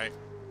is, right?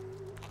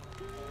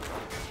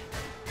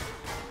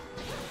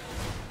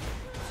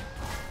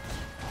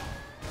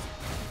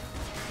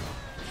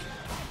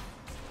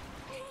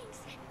 Thanks,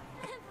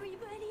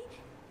 everybody.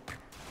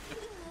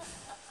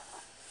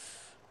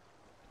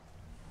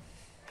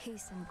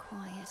 Peace and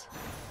quiet.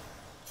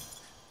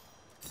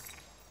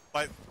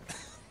 Like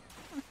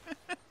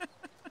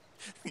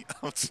the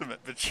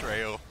ultimate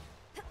betrayal.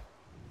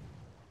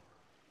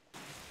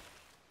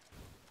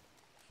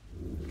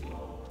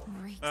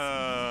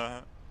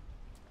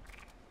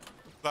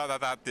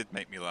 That did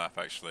make me laugh,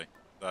 actually.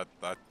 That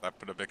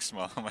put a big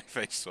smile on my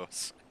face.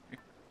 Also.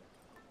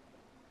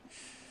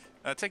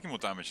 Taking more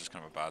damage is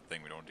kind of a bad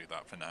thing. We don't want to do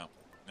that for now.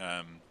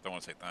 Don't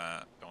want to take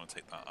that. Don't want to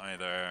take that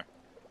either.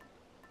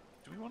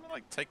 Do we want to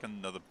like take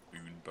another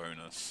boon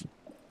bonus?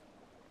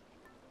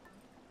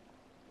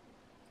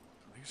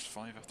 Lose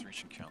 5 after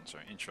each encounter.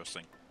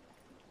 Interesting.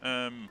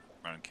 Round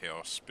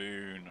Chaos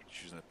Spoon.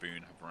 Choosing a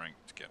boon, have rank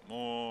to get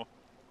more.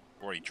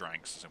 Already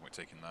drank, so we're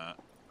taking that.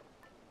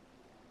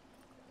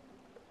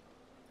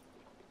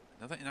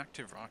 Another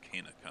inactive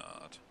Arcana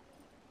card.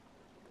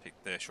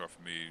 Take their show off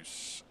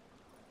moves.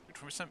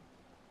 20%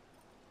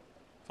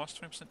 plus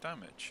 20%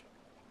 damage.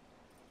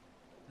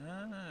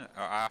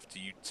 After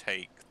you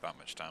take that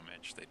much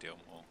damage, they deal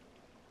more.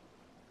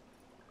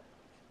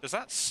 Does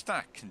that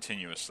stack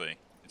continuously?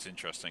 It's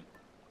interesting.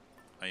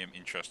 I am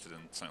interested in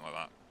something like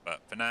that.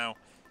 But for now,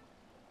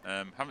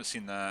 haven't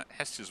seen that.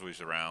 Hestia's always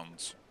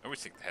around. I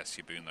always take the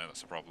Hestia boon though,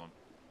 that's a problem.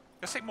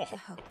 Let's take more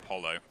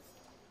Apollo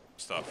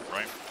stuff,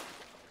 right?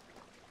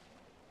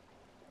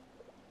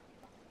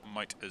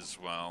 Might as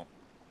well.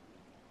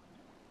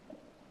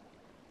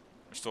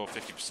 Restore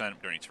 50%, we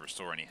don't need to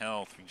restore any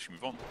health, we can just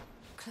move on.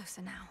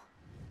 Closer now.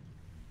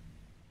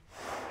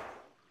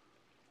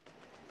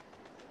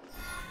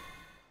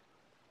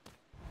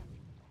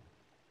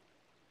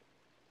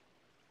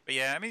 But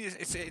yeah, I mean,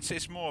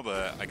 it's more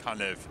that I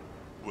kind of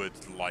would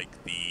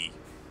like the...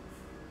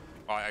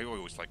 I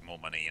always like more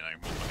money, you know,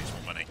 more money's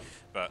more money,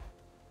 but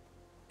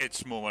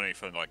it's more money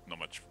for like not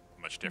much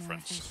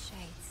difference.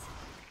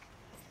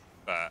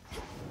 But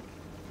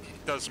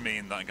it does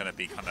mean that I'm going to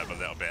be kind of a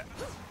little bit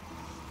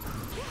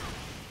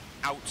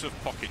out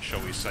of pocket,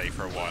 shall we say,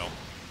 for a while.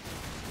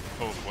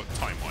 Or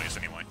time-wise,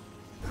 anyway.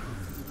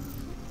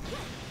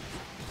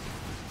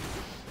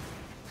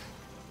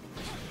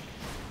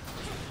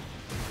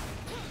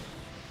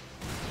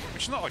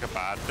 Which is not like a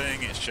bad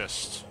thing, it's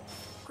just...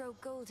 Grow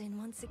golden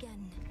once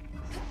again.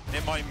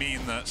 It might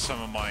mean that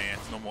some of my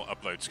normal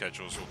upload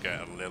schedules will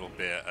get a little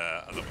bit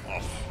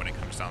off when it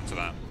comes down to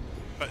that.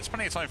 But it's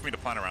plenty of time for me to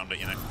plan around it,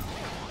 you know.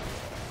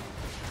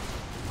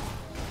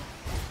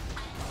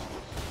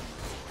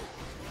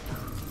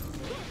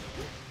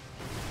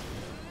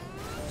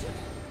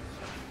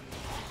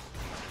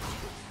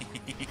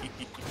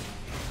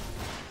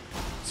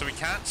 So we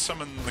can't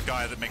summon the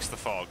guy that makes the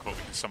fog, but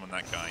we can summon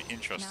that guy.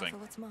 Interesting. Now for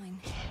what's mine.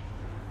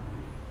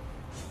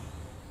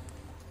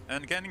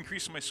 And again,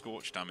 increasing my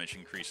Scorch damage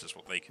increases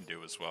what they can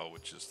do as well,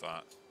 which is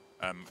that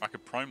I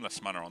could prime less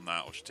mana on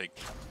that, or just take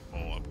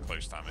more up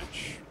close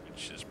damage,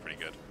 which is pretty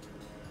good.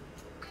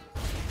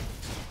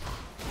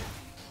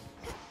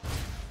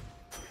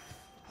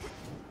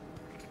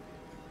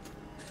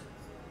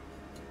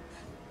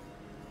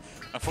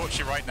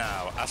 Unfortunately, right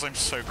now, as I'm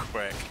so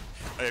quick,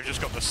 I have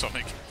just got the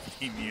Sonic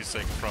theme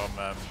music from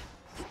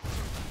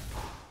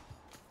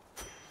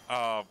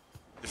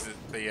is it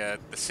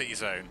the City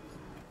Zone?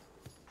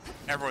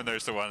 Everyone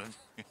knows the one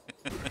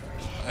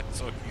I'm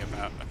talking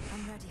about.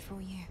 I'm ready for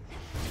you.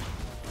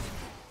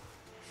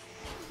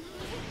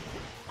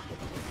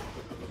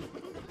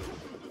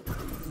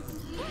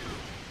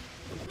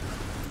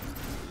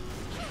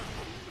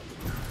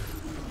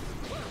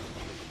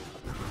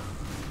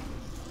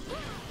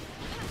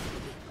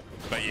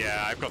 But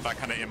yeah, I've got that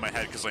kind of in my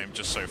head because I'm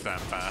just so damn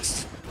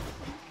fast.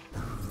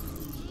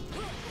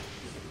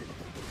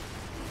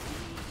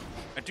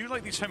 I do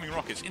like these homing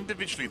rockets.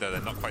 Individually, though,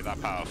 they're not quite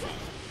that powerful.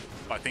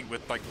 But I think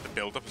with like the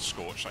build-up of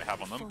Scorch I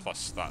have on them,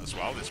 plus that as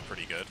well, it's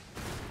pretty good.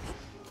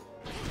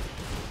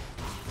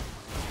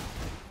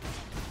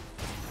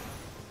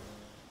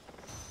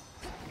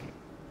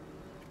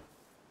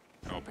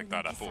 I'll pick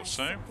that up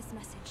also.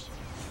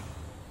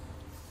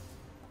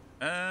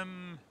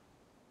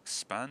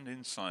 Expand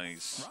in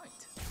size. Right.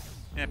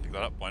 Yeah, pick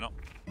that up. Why not?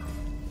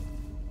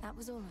 That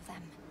was all of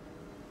them.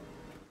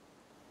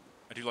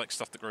 I do like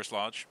stuff that grows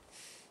large.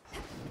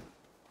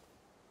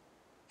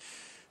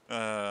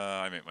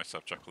 I make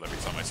myself chuckle every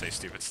time I say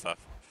stupid stuff.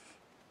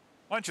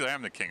 Mind you, I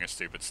am the king of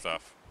stupid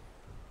stuff.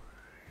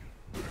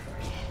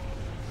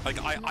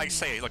 Like, I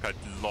say like a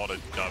lot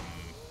of dumb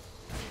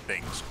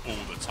things all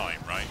the time,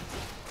 right?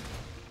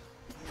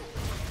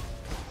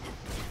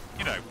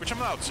 You know, which I'm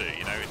allowed to,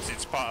 you know,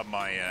 it's part of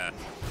my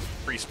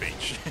free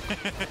speech.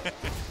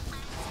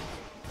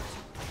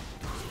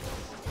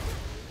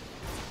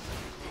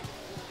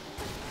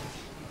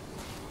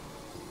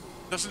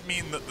 Doesn't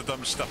mean that the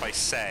dumb stuff I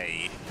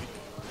say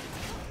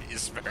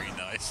is very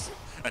nice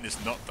and is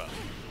not dumb.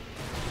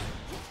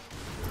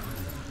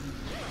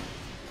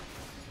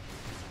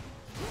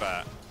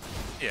 But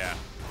yeah.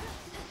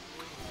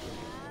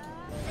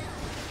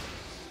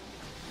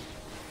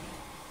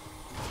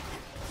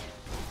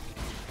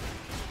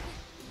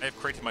 I have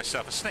created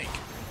myself a snake.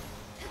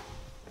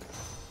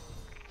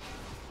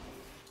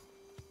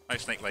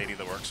 Nice snake lady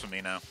that works for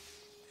me now.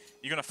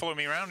 You gonna follow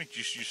me around or do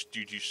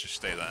you just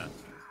stay there?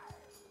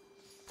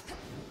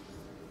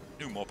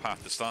 Ooh, more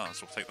Path to Stars,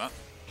 we'll take that.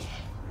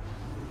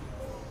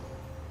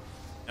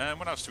 And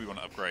what else do we want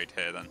to upgrade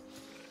here then?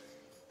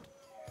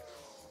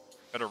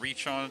 Better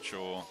recharge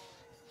or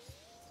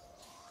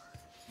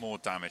more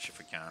damage if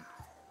we can?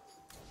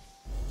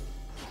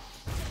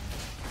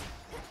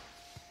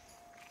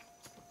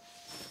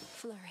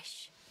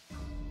 Flourish.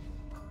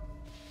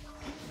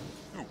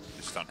 Ooh,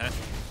 this down here.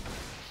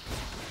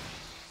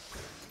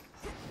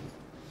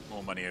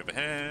 More money over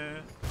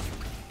here.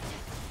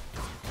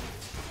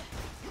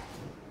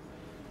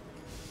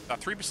 That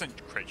 3%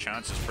 crit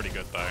chance is pretty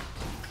good, though.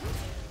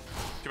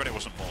 Too bad it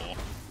wasn't more.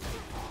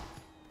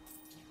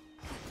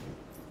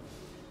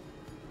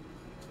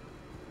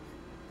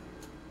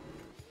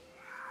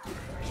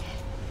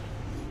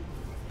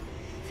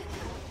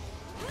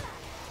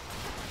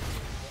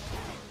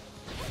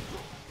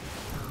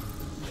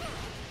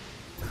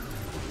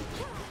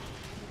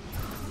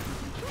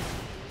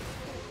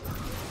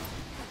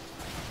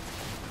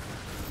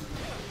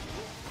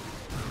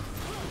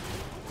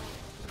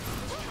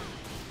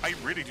 I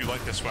really do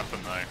like this weapon,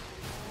 though.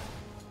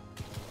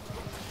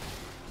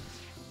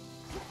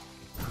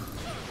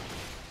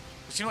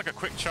 It seemed like a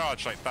quick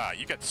charge like that.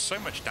 You get so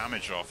much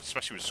damage off,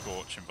 especially with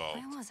Scorch involved.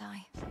 Where was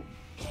I?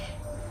 You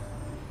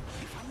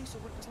finally saw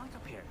what it was like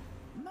up here.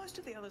 Most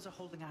of the others are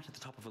holding out at the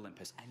top of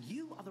Olympus, and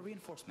you are the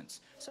reinforcements.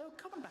 So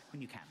come on back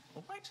when you can,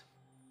 all right?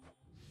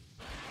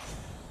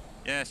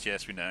 Yes,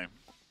 yes, we know.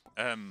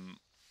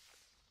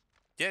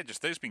 Yeah,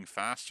 just those being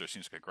faster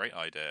seems like a great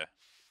idea.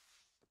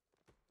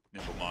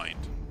 Nimble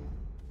mind.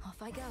 Off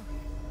I go.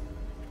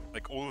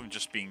 Like, all of them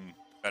just being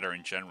better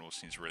in general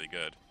seems really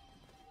good.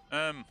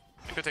 I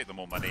could take the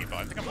more money, but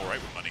I think I'm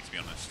alright with money, to be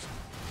honest.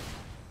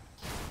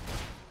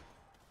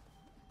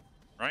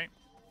 Right?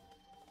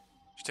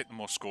 Just take the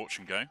more Scorch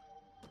and go.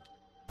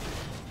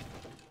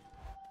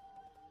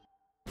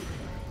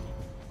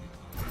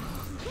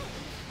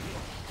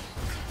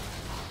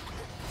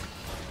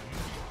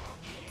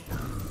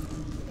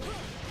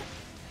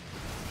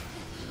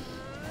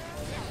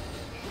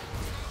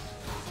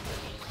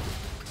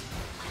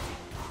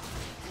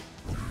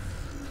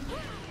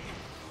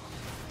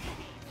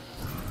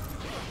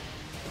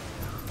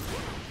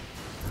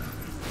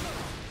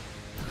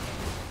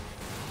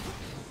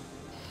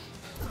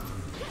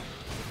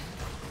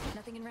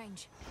 Nothing in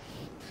range.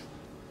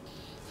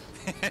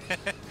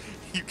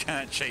 You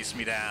can't chase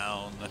me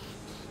down.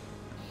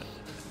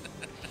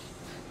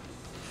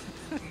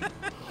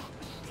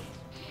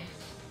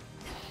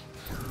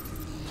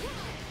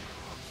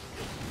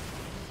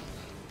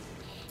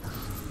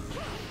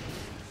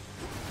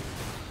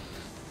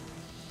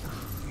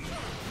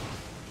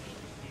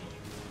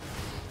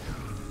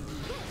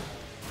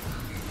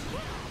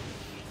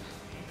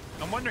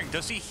 I'm wondering,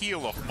 does he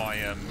heal off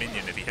my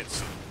minion if he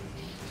hits him?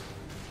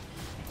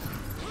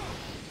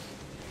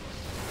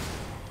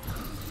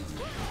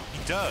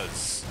 He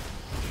does.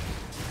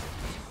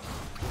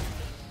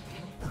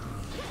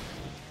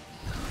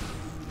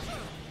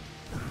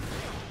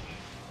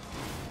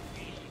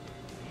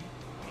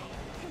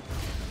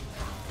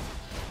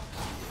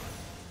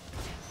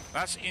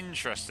 That's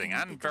interesting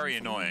and very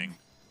annoying.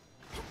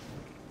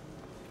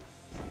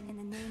 In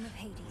the name of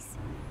Hades.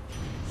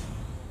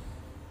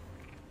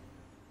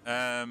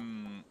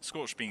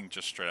 Scorch being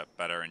just straight up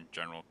better in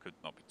general could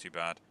not be too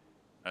bad.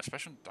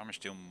 Special damage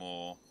deal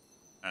more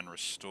and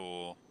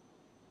restore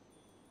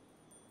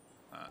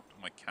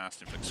my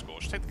cast inflict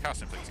Scorch. Take the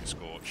cast inflicting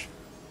Scorch.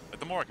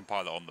 The more I can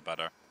pile it on, the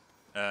better.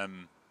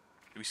 Do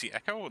we see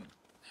Echo?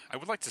 I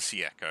would like to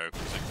see Echo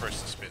because it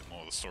processes a bit more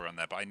of the story on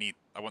there, but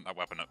I want that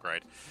weapon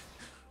upgrade.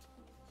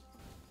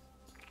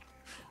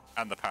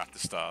 And the Path to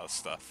Stars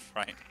stuff,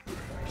 right?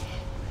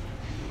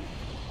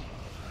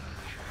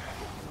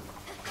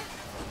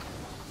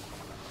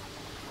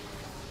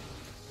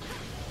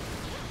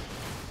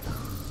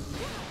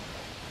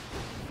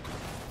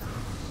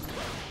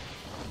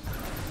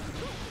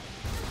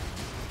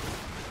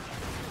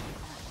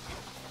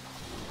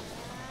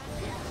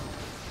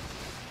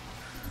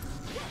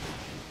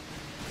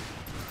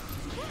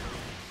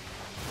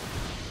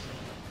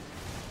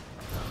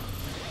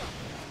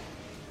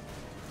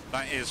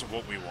 That is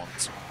what we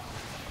want.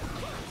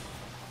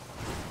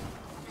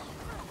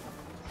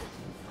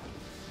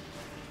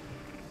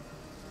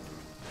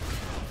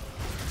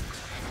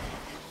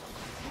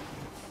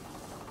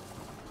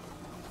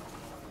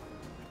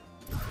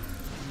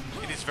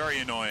 It is very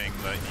annoying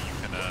that you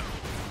can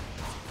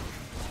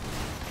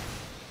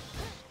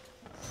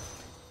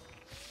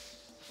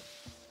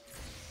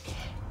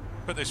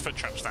put those foot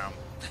traps down,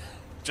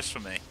 just for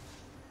me,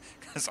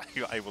 because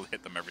I will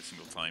hit them every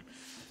single time.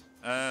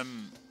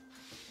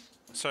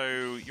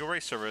 So your Ray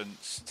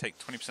Servants take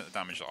 20% of the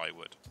damage that I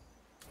would,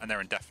 and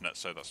they're indefinite,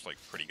 so that's like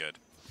pretty good.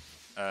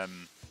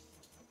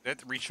 They have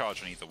to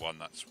recharge on either one,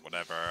 that's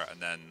whatever, and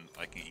then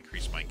I can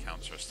increase my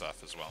encounter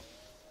stuff as well.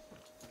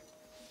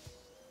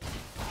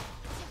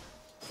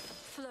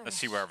 Flourish. Let's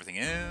see where everything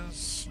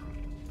is.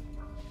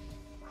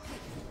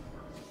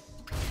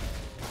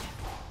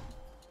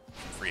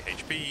 Free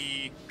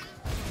HP.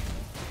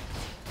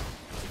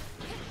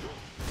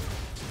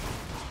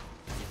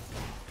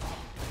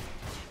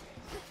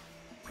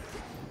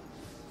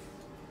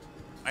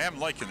 I am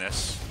liking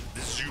this.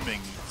 The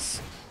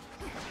zoomings.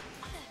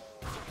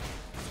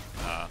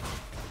 I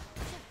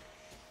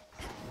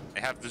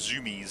have the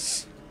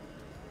zoomies.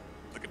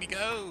 Look at me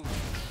go!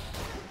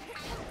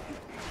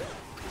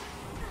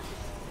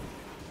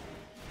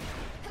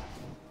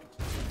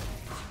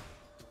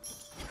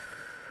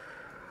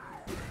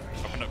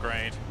 Weapon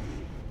upgrade.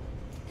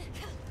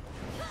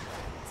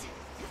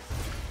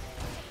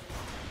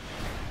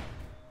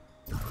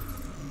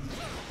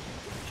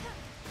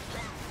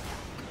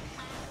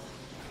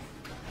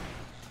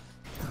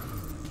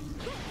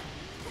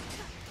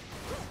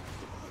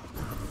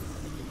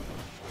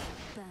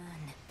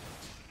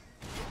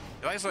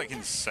 That is like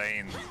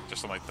insane,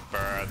 just on like the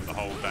burn, the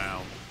hold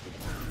down.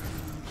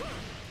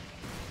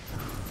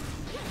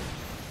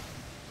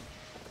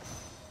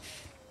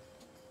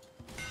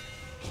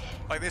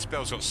 Like this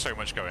build's got so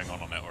much going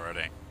on it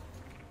already.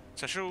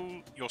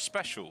 Your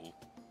special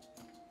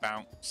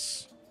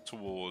bounce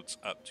towards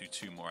up to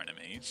 2 more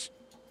enemies.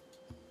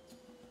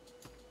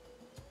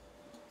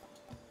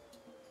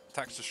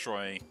 Attacks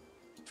destroy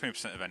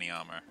 20% of any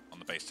armor on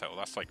the base total.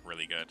 That's like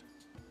really good.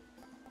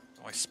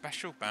 Why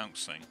special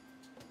bouncing?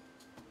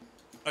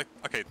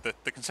 Okay,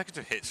 the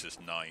consecutive hits is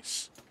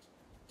nice,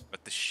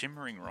 but the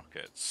shimmering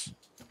rockets.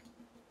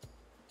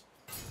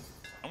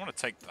 I want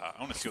to take that.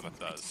 I want to see what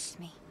that does.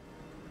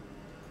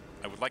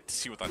 I would like to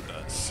see what that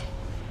does.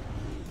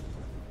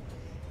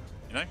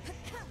 You know?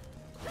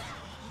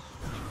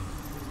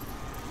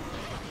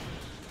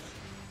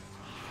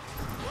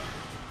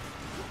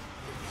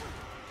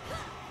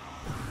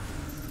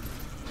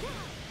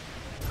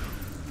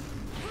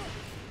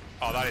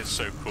 Oh, that is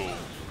so cool.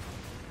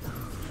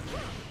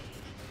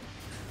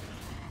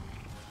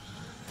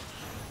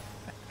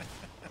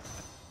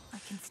 I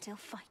can still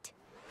fight.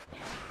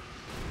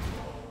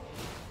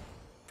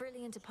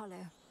 Brilliant Apollo.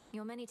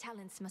 Your many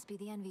talents must be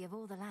the envy of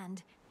all the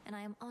land, and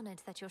I am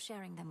honored that you're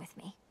sharing them with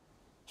me.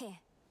 Here,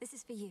 this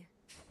is for you.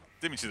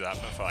 Didn't mean to do that,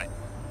 but fine.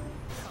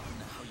 Oh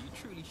no, you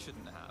truly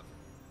shouldn't have.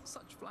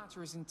 Such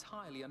flattery is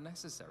entirely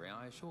unnecessary,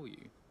 I assure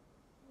you.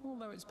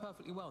 Although it's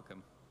perfectly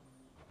welcome.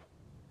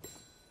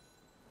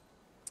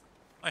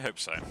 I hope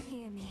so.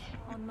 Hear me,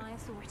 on my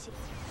authority.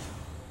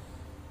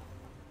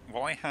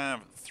 Well, I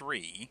have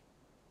 3.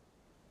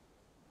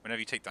 Whenever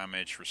you take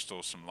damage,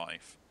 restore some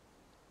life.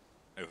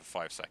 Over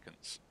 5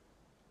 seconds.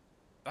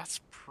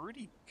 That's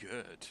pretty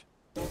good.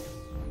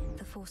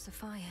 The force of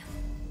fire.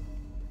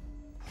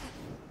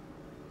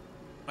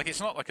 Like, it's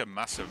not like a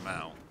massive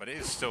amount, but it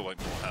is still like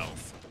more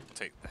health. We'll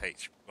take the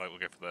H. Like, we'll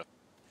go for the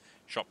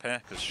shop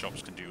here, because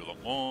shops can do a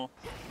lot more.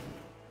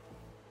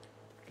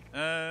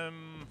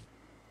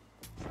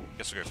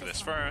 Guess we'll go for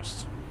this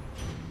first.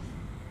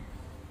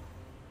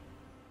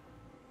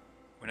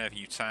 Whenever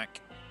you attack,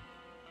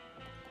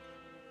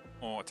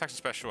 or attacks and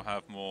special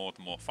have more,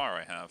 the more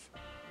fire I have.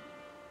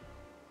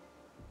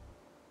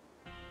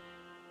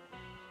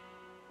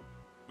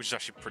 Which is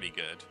actually pretty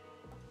good.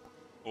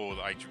 Or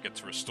I get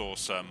to restore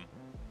some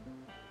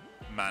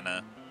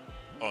mana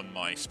on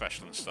my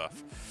special and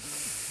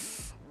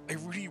stuff. I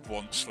really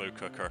want Slow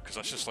Cooker, because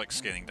that's just like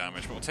scaling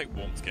damage, but we'll take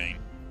Warmth Gain.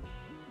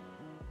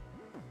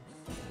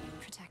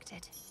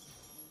 Protected.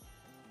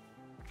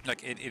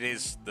 Like, it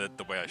is the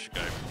way I should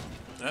go.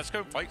 And let's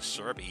go fight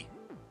Serby.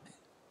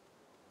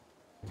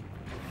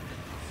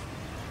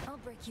 I'll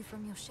break you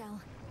from your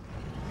shell.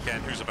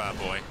 Again, who's a bad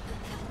boy?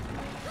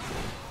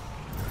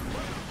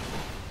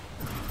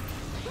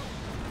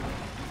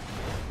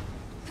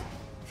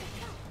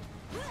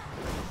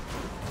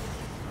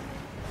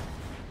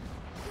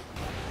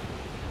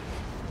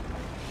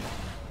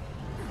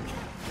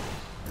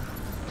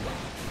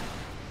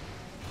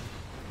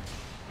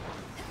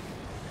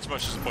 It's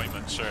much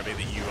disappointment, Serby,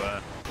 that you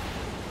are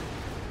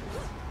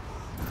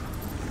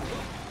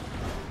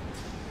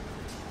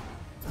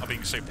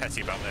being so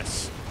petty about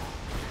this.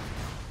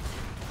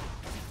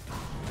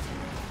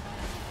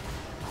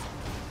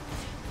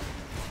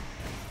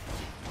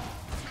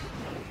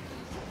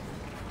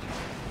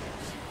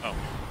 Oh.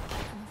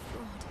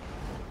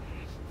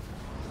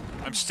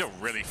 I'm still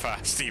really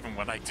fast even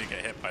when I do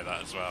get hit by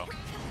that as well.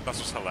 That's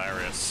what's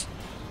hilarious.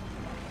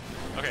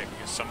 Okay,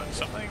 we summoned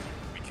something.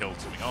 We killed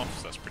something off,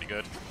 so that's pretty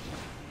good.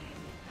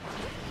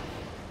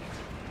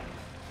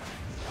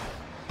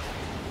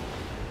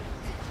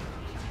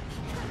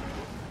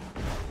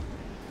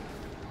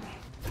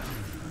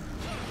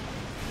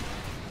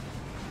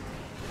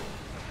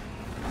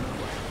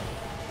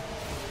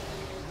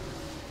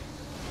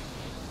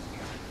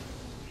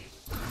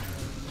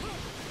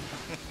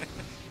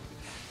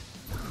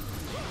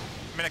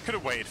 I mean, I could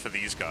have waited for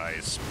these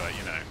guys, but,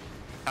 you know,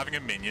 having a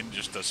minion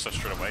just does stuff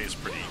straight away is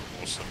pretty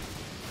awesome.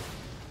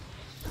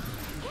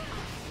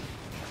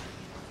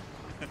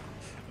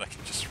 I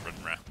can just run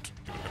around,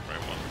 do whatever I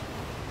want.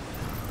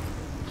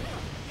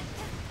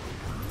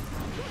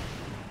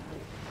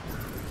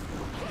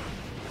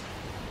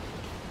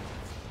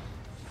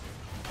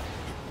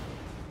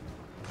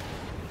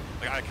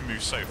 Like, I can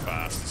move so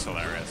fast, it's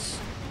hilarious.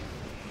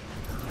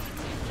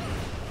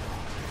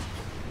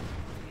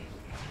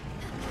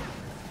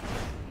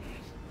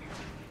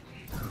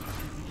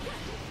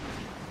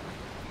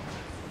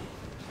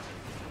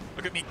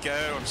 Look at me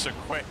go, I'm so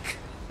quick.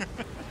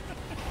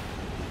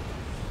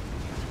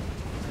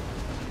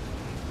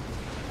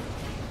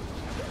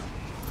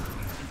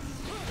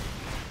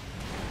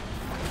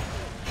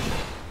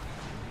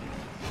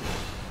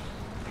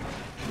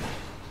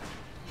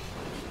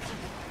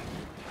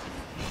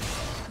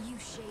 You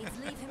shades,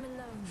 leave him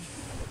alone.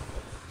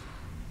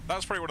 That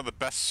was probably one of the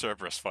best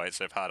Cerberus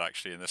fights I've had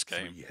actually in this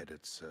game.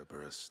 Three-headed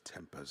Cerberus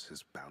tempers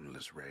his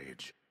boundless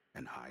rage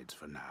and hides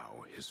for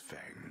now his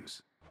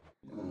fangs.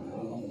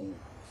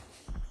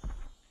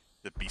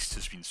 The beast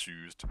has been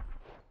soothed.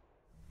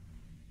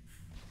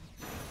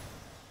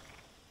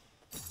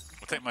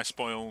 We'll take my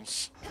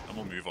spoils, and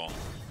we'll move on.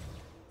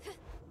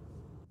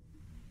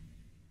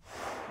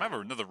 I have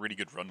another really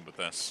good run with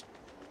this.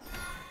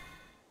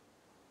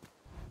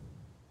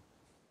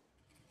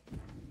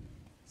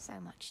 So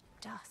much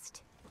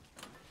dust.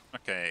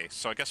 Okay,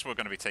 so I guess we're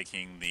going to be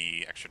taking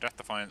the extra Death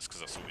Defiance,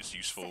 because that's always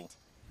useful.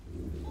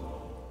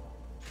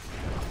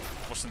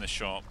 What's in this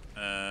shop?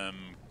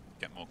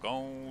 Get more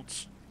gold.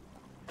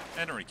 I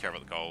don't really care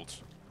about the gold.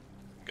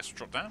 I guess we'll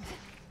drop down.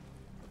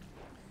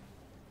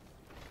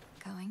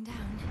 Going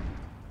down.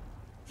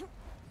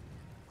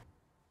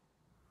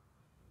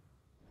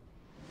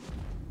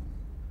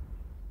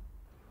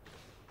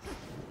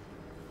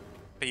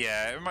 But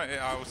yeah,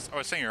 I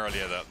was saying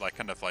earlier that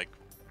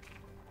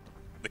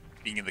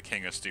being the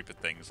king of stupid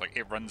things, like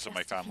it runs in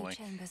my family.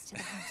 Chambers to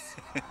the house.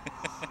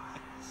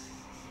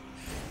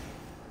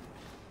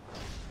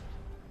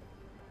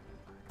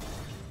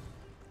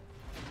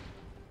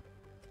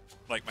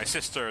 Like my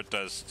sister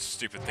does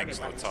stupid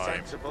things all the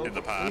time in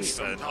the past,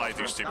 and I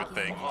do stupid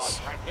things.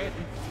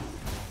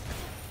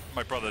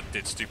 My brother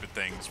did stupid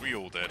things. We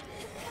all did.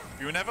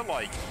 We were never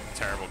like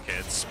terrible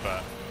kids,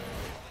 but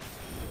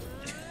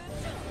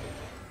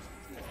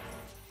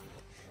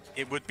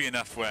it would be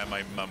enough where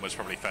my mum was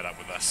probably fed up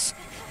with us.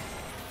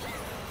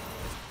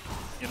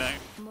 You know?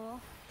 More.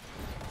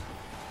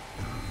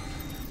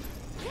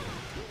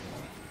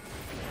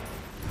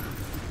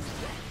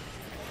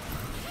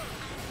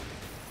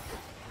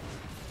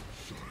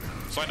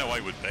 So I know I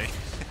would be.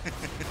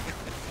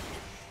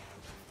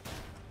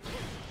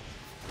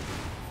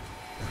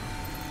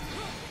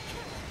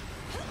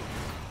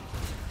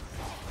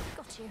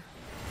 Got you.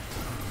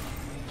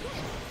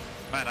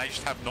 Man, I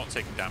just have not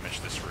taken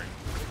damage this room.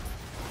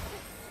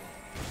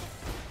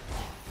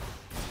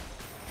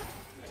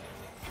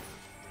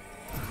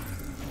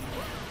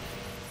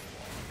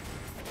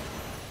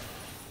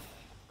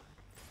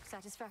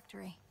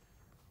 Satisfactory.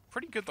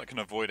 Pretty good that can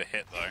avoid a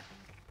hit, though.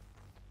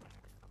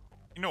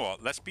 You know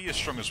what? Let's be as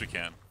strong as we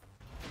can.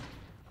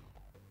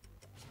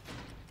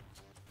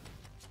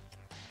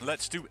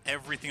 Let's do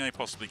everything I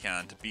possibly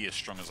can to be as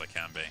strong as I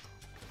can be.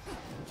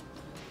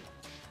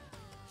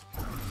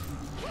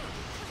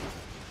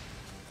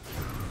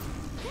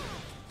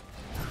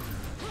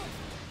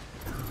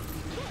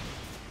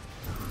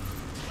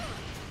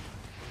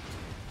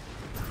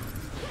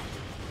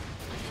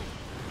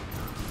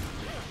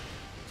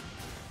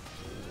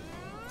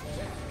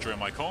 Join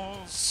my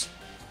cause.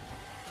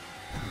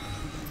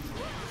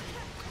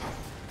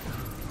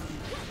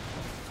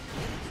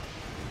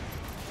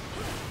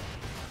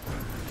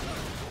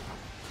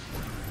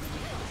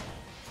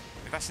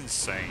 That's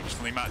insane.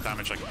 Just the amount of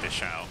damage I can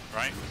dish out,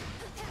 right?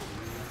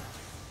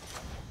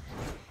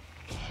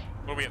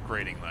 What are we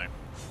upgrading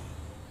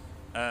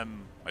though?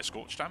 My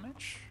scorch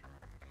damage?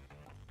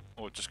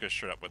 Or just go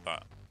straight up with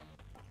that?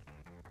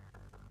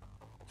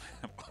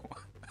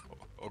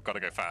 Or gotta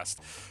go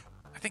fast.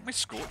 I think my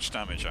scorch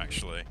damage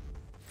actually.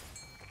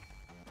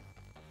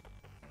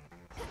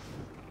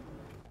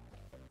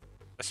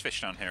 Let's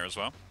fish down here as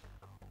well.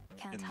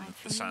 Can't in hide the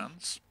from me.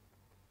 sands.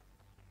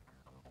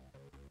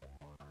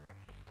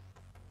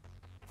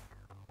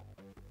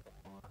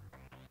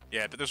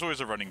 Yeah, but there's always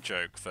a running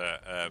joke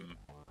that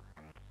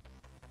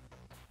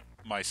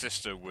my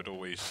sister would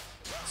always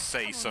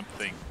say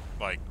something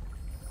like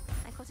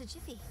I got a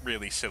jiffy.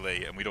 really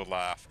silly, and we'd all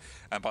laugh.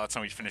 And by the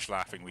time we'd finished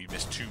laughing, we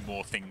missed two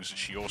more things that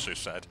she also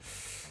said.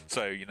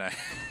 So you know,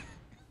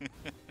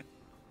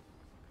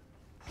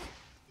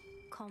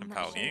 Calm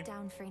compel that you. shit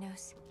down,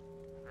 Phrenos.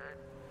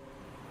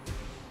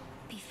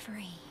 Be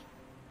free.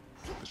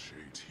 The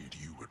Shades heed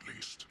you at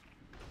least.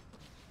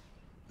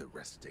 The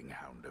resting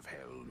hound of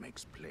hell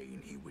makes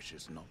plain he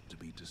wishes not to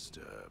be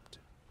disturbed.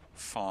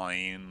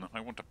 Fine, I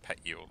want to pet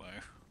you, although.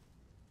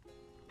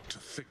 To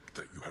think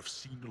that you have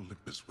seen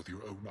Olympus with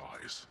your own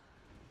eyes.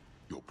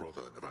 Your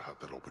brother never had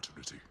that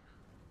opportunity.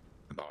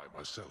 And I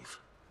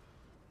myself.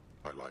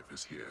 My life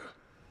is here,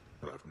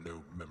 and I have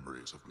no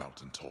memories of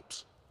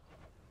mountaintops.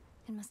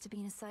 It must have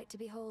been a sight to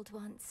behold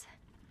once.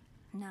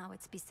 Now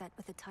it's beset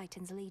with the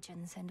Titan's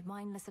legions and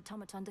mindless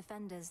automaton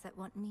defenders that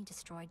want me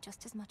destroyed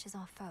just as much as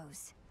our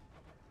foes.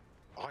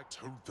 I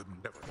told them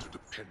never to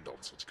depend on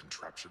such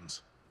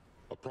contraptions.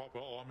 A proper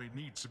army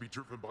needs to be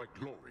driven by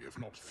glory, if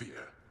not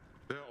fear.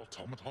 Their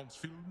automatons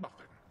feel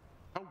nothing.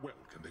 How well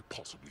can they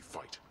possibly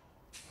fight?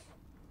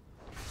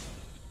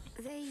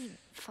 They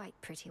fight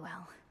pretty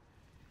well.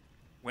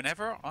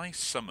 Whenever I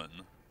summon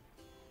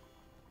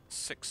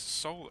 6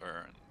 soul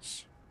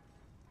urns.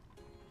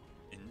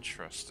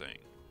 Interesting.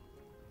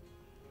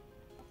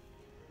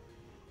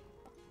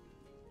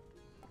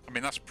 I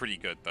mean, that's pretty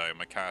good, though.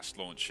 My cast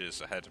launches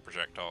ahead of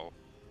projectile,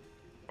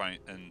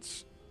 and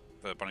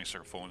the Binding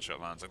Circle falls into it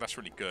lands. Like, that's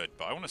really good,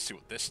 but I want to see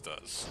what this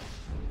does.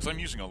 Because I'm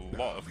using a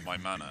lot of my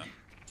mana.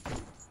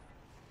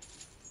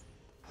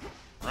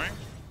 Right?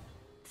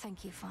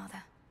 Thank you,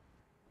 Father.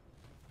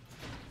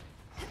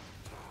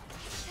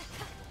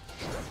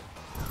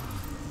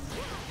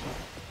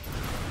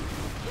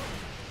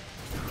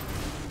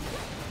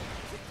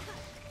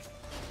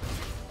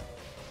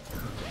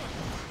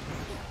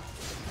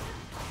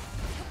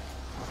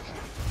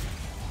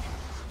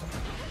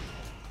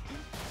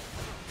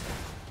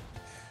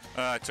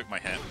 I took my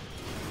hit.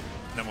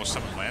 Then we'll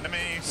summon my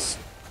enemies.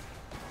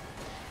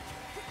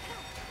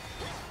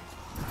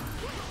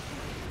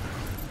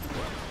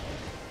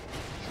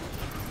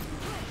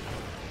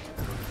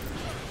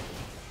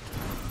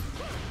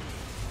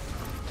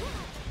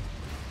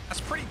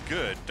 That's pretty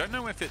good. Don't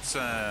know if it's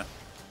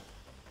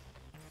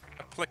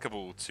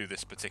applicable to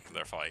this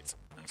particular fight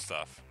and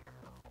stuff,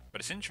 but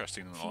it's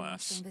interesting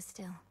nonetheless.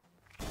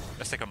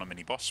 Let's take on a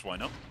mini boss. Why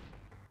not?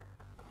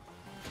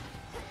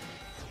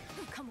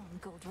 Come on,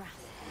 Gold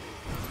Wrath.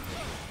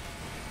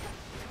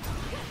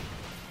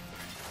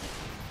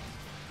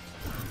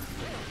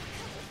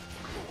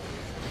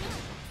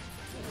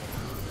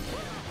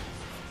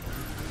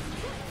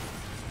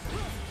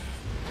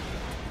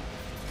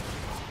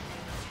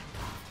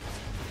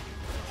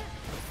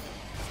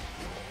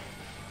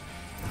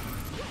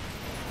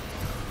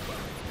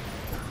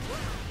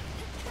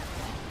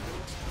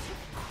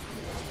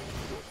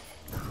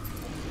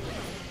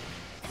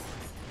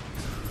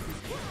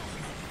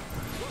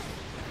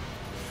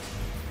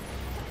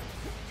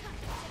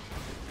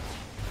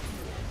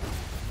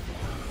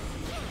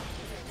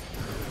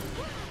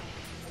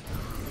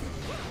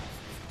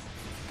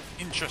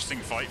 Interesting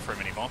fight for a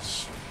mini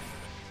boss.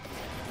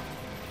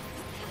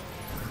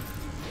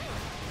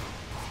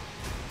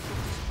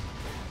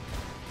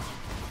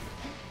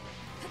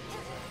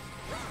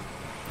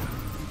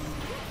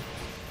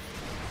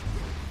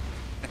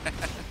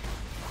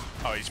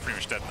 Oh, he's pretty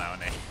much dead now,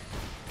 isn't he?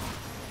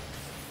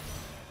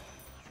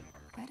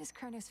 Where does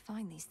Kronos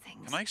find these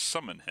things? Can I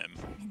summon him?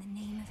 In the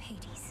name of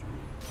Hades.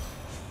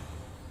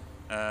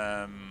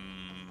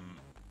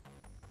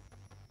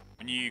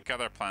 When you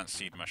gather plant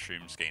seed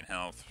mushrooms, gain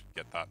health.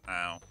 Get that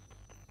now.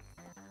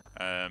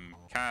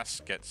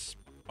 Cast gets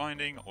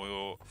binding,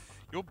 or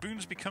your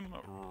boons become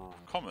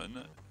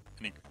common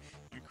and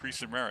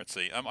increase in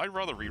rarity. I'd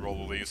rather reroll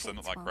all these, they're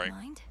not that great.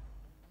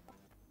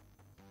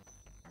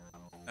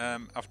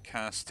 After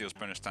cast, deals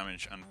bonus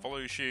damage and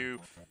follows you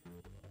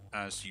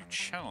as you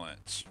channel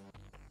it.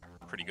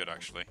 Pretty good,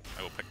 actually.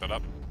 I will pick that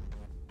up.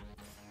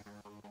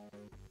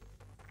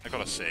 I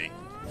gotta see.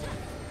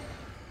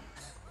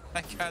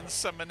 I can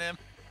summon him.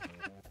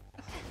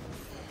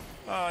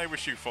 Oh, I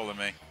wish you'd follow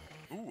me.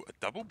 Ooh, a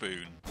double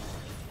boon.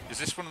 Is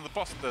this one of the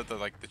boss,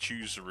 the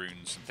choose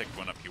runes and pick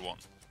one up you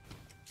want?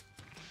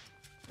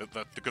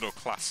 The good old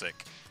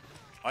classic.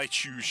 I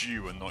choose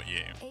you and not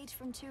you. Aid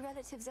from two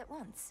relatives at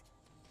once.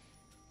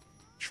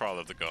 Trial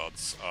of the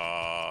gods.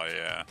 Ah,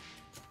 yeah.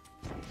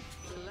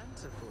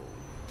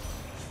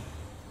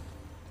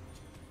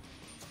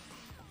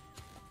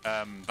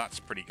 That's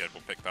pretty good.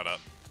 We'll pick that up.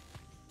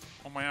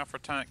 On my alpha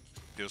attack,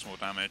 deals more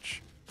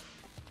damage.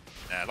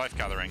 Yeah, life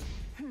gathering.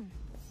 Beneath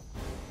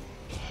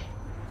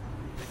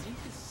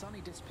his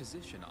sunny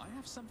disposition, I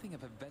have something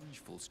of a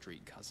vengeful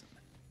street cousin.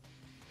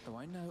 Though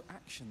I know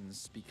actions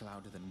speak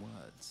louder than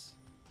words.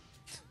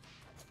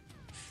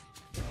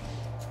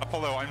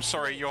 Apollo, I'm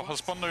sorry, your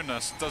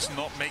husbandoness does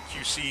not make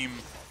you seem...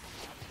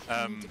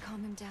 I need to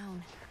calm him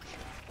down.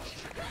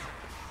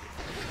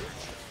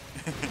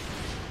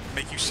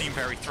 make you seem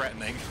very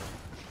threatening.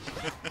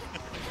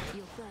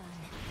 You'll burn.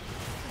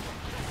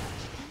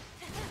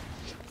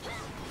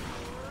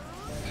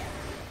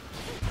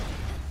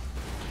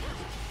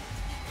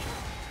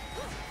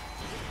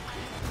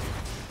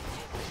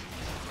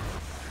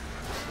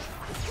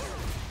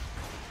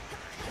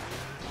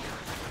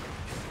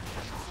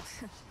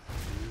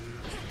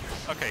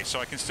 Okay, so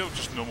I can still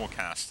just normal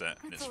cast it,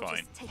 and it's fine.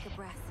 Just take a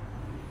breath.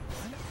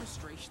 I let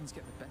frustrations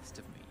get the best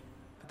of me,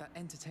 but that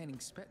entertaining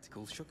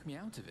spectacle shook me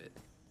out of it.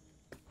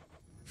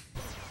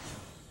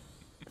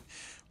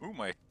 Ooh,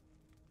 my...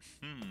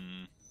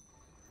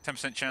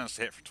 10% chance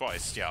to hit for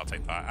twice. Yeah, I'll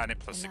take that. And it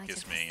plus it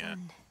gives me...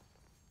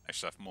 I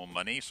should have more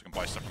money, so I can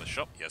buy stuff from the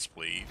shop. Yes,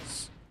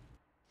 please.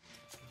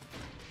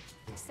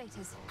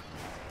 Satyrs.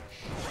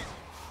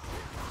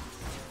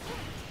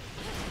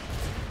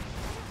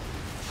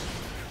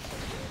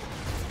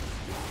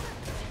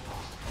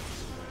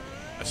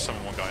 Let's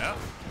summon one guy up.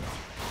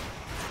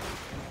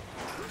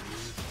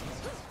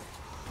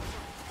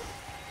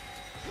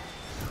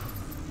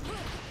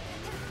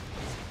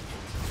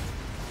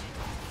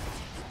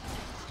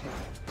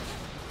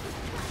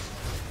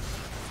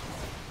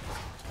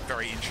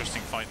 Very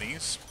interesting fight,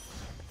 these.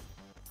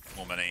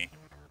 More money.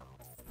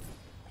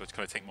 But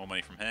could I take more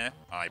money from here?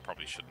 I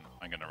probably shouldn't.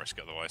 I'm going to risk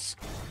it otherwise.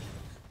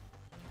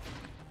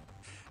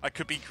 I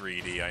could be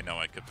greedy. I know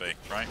I could be,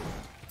 right?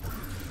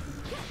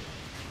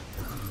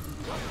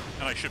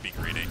 And I should be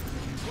greedy.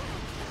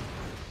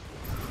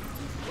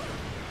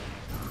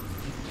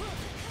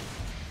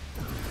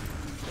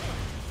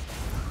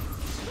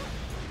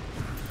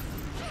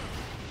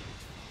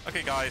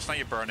 Okay guys, now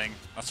you're burning.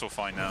 That's all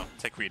fine now.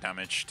 Take all your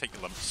damage, take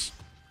your lumps.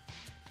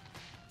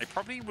 I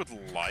probably would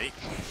like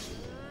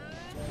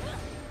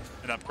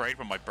an upgrade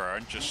when my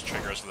burn just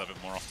triggers a little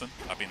bit more often.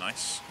 That'd be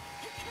nice.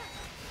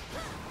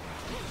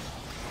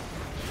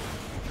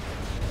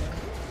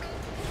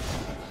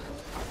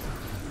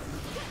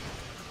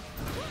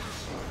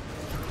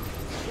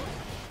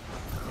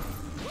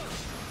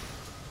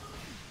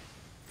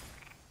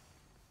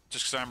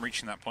 because I'm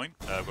reaching that point,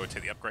 we'll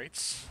take the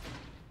upgrades.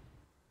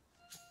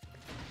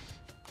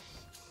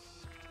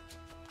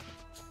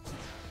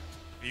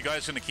 If you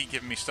guys are going to keep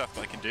giving me stuff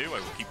that I can do, I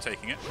will keep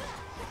taking it.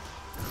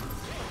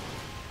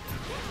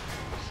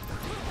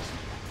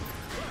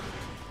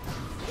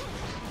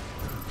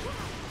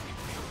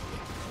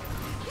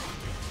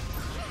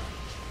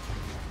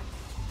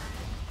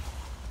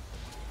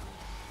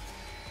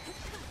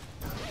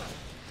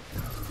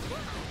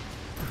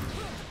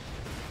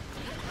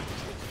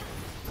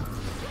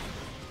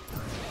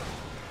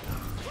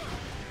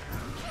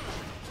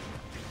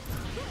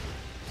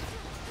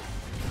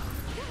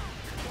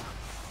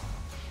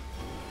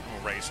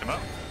 Raise him up.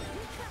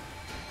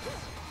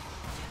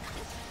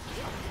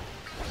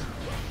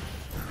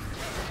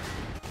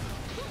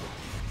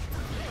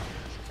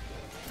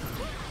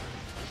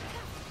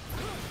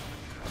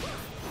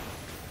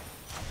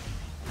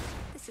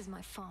 This is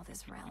my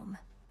father's realm.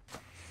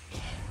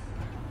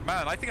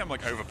 Man, I think I'm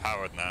like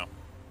overpowered now.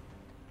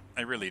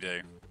 I really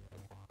do.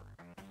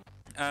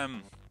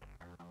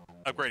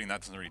 Upgrading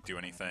that doesn't really do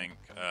anything.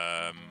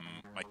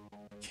 My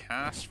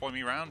cast follow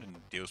me around and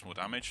deals more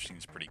damage.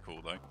 Seems pretty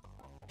cool though.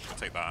 I'll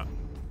take that.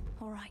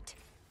 All right.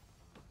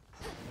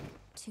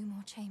 2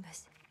 more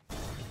chambers.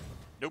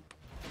 Nope.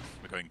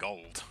 We're going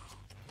gold.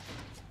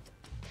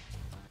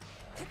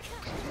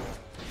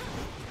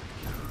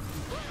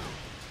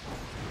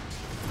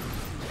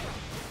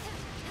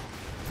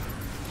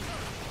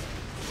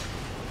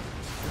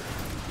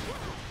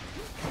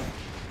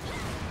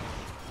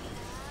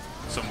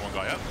 Someone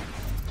got up.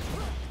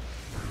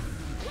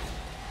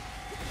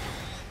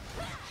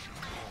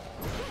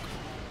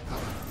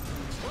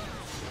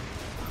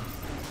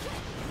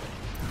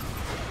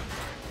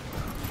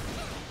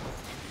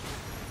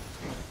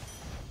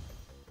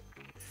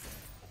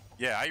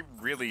 Yeah, I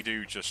really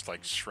do just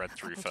like shred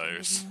through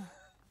foes.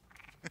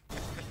 I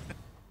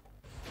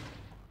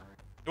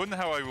wonder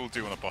how I will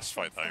do on a boss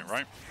fight though,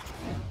 right?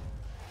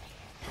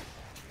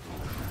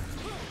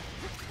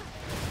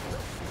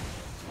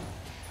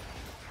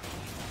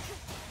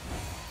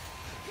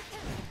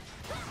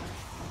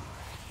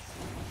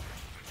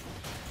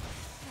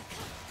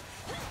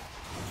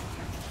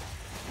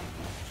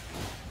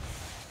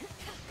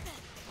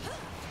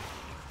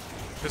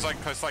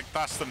 Because like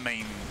that's the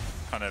main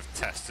kind of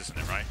test, isn't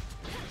it, right?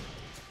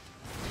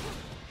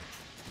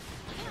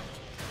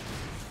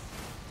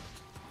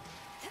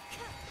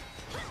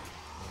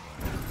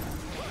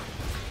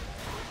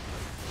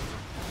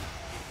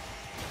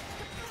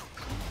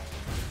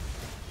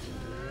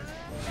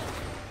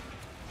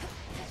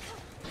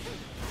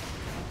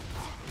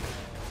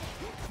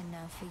 And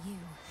now for you.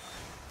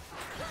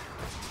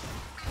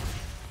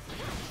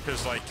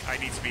 Because like I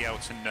need to be able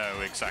to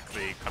know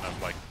exactly kind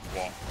of like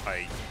what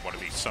I want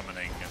to be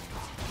summoning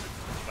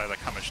and like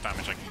how much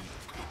damage I can.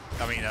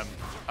 I mean, oh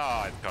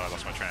God, I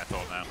lost my train of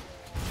thought now.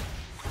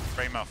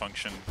 Brain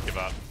malfunction. Give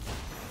up.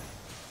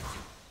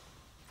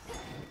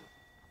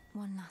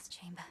 One last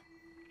chamber.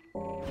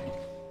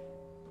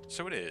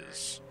 So it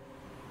is.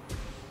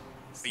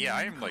 But yeah,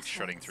 I am like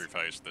shredding through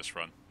foes this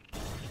run.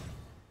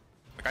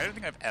 Like I don't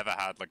think I've ever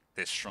had like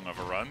this strong of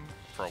a run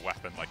for a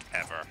weapon like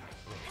ever.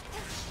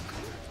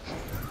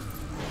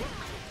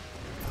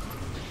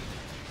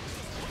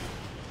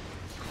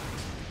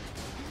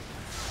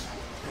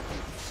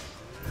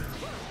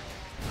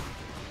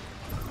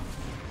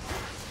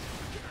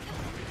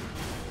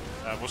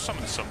 We'll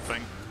summon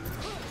something.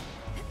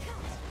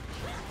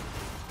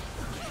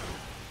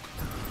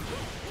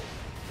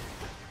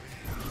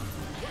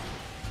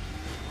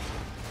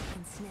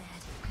 Ensnared.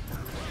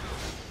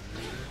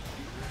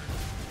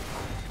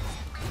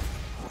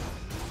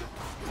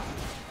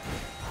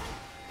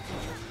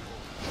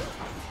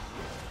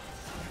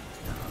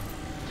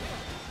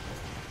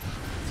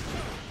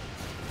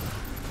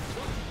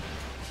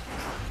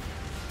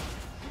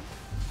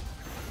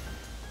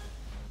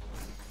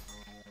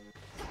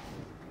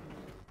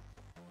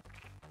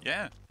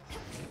 Yeah.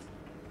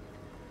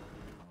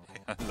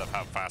 I love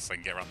how fast I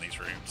can get around these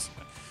rooms.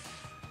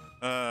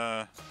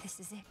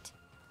 This is it.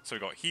 So we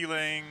got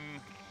healing.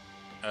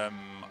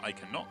 I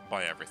cannot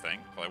buy everything,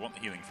 but I want the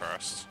healing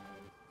first.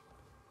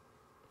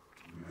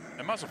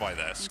 I might as well buy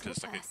this,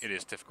 because like, it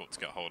is difficult to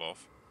get hold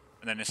of.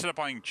 And then instead of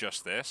buying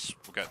just this,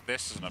 we'll get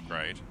this as an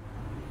upgrade.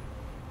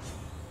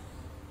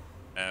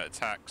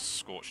 Attacks,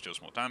 Scorch deals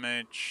more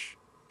damage.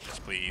 Yes,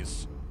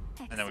 please.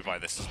 And then we buy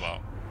this as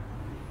well.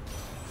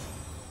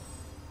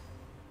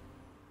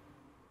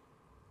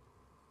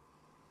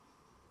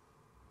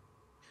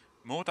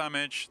 More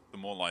damage, the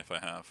more life I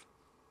have.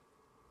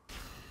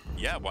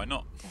 Yeah, why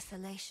not?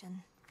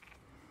 Desolation.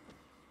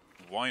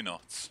 Why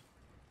not?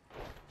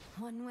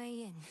 One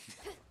way in.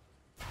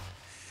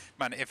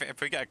 Man,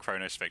 if we get a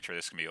Kronos victory,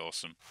 this can be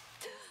awesome.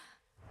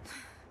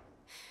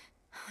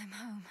 I'm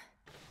home.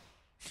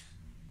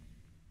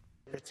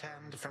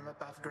 Returned from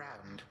above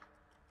ground.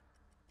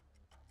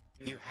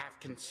 You have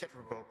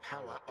considerable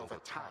power over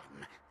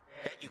time.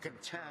 That you can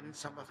turn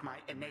some of my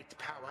innate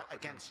power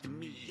against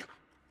me.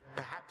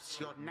 Perhaps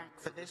your knack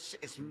for this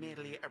is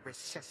merely a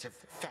recessive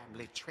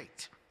family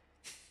trait.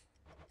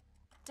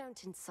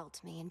 Don't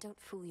insult me and don't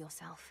fool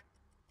yourself.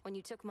 When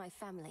you took my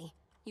family,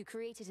 you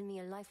created in me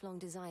a lifelong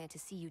desire to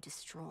see you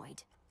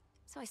destroyed.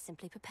 So I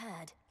simply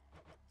prepared.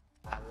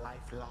 A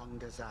lifelong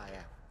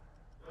desire.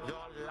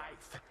 Your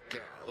life,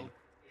 girl,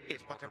 is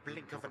but a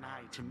blink of an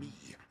eye to me.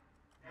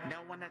 No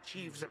one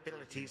achieves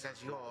abilities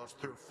as yours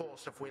through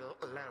force of will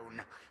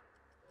alone.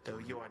 Though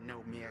you are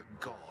no mere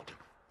god.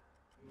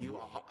 You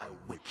are a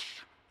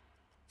witch.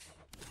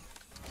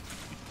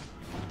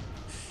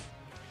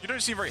 You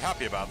don't seem very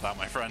happy about that,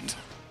 my friend.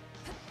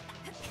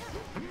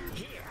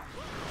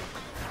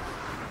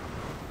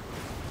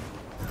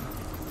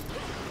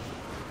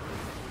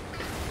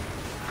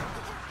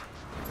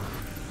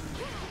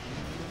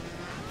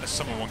 Let's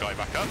summon one guy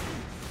back up.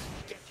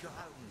 Get your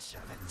own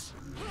servants.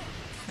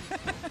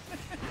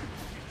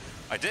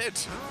 I did.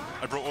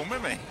 I brought one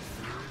with me.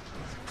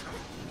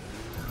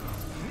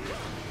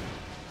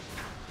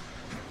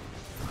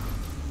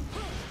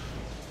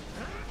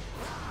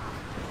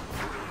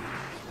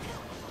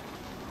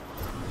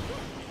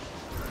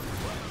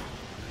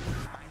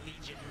 My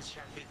legions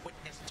shall be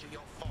witness to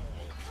your fall.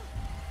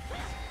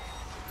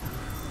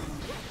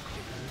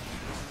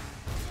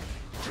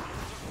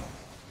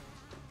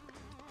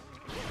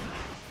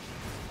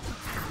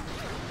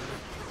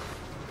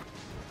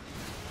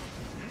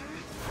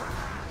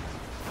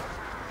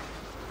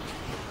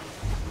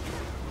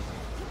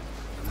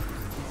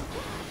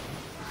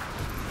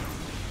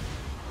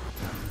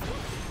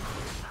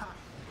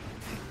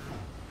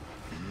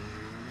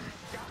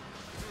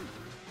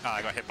 Ah,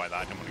 I got hit by that.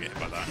 I didn't want to get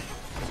hit by that.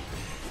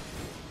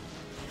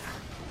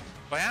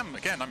 But I am,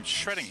 again, I'm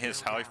shredding his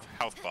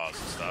health bars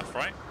and stuff,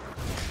 right?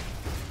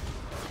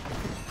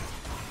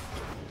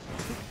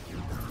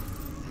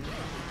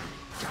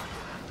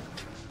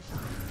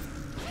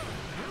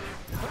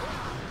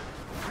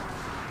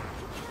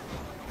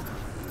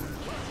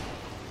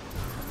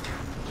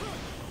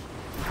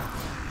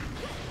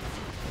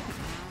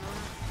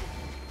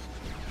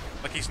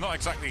 Like, he's not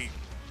exactly,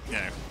 you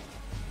know,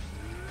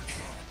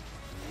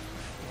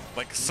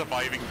 like,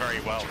 surviving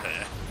very well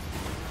here.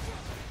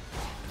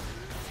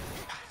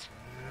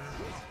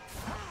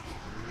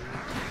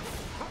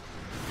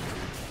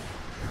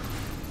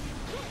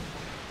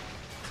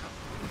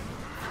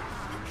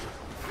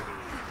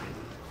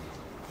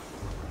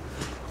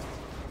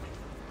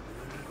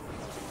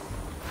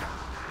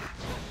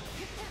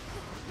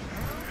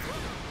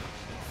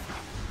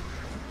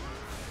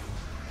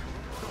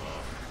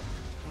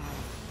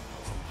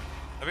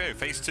 There we go,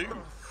 phase 2.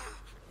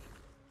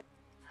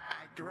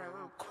 I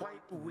grow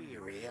quite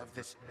weary of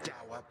this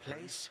dour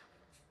place.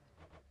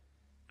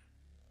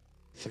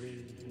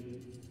 3,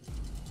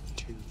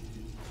 2,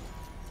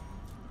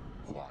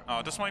 1.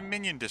 Oh, does my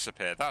minion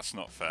disappear? That's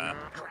not fair.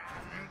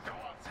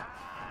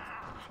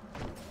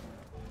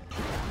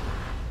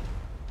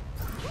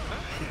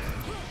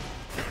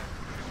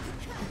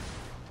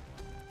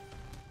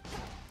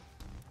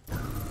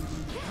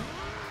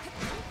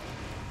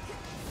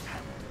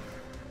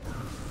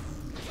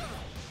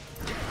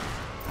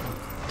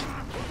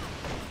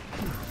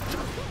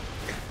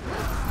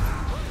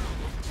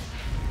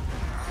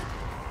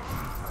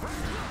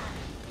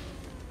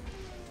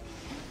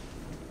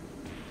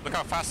 Look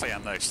how fast I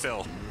am, though,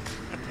 still.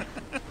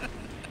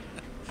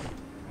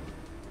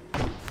 A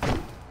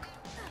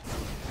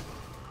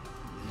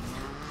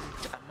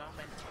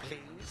moment,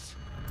 please.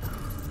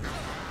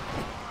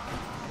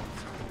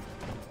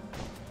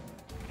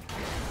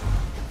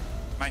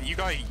 Man, you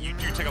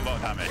do take a lot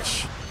of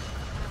damage.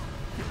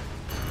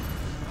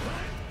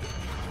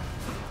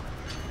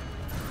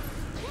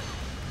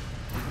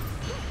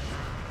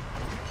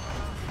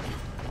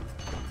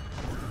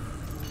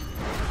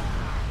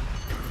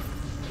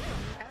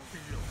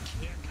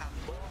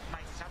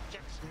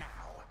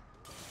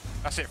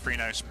 That's it,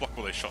 Freenos. Block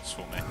all those shots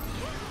for me.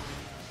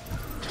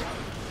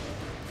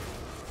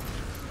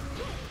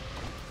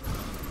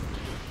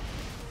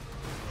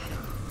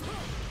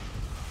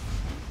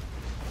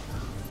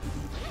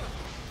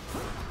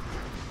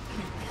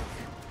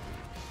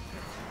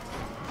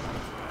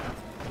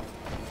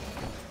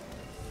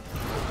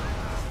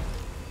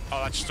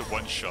 Oh, that's just a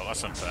one shot.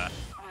 That's unfair.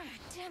 Oh,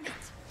 damn it.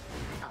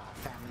 Our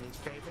family's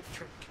favorite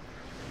trick.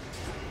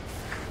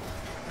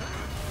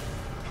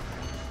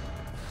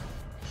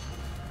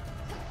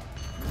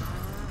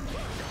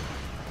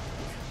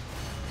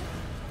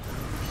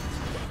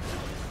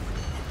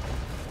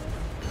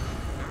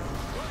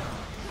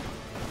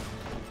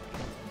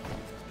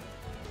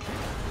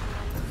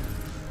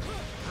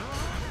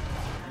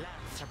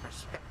 Lands of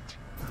respect.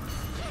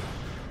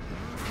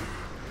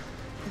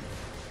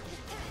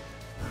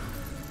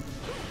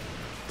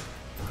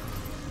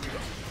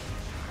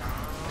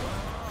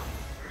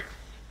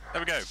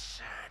 There we go.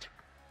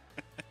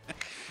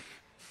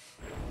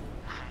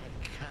 I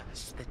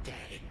curse the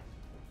day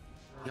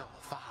your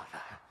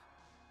father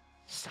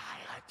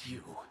silenced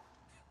you.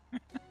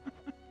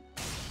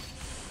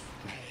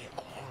 May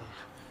all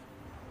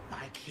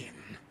my kin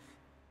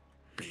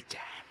be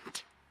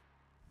damned.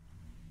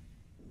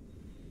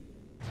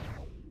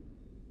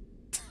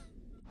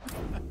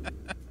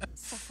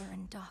 Suffer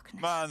and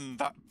darkness. Man,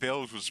 that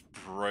build was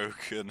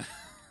broken.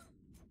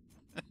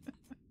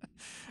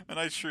 And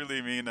I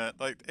truly mean it.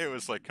 Like, it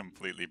was like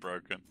completely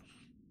broken.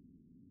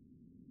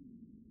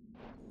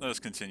 Let's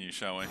continue,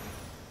 shall we?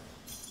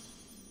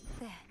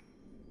 There.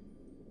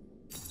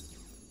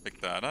 Pick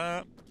that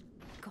up.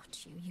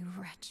 Got you, you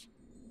wretch.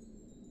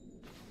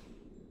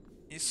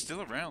 He's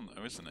still around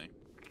though, isn't he?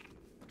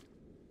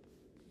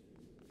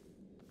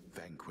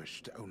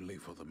 Vanquished only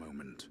for the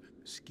moment,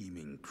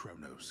 scheming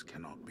Kronos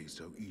cannot be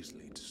so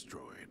easily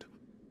destroyed.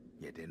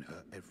 Yet in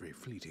her every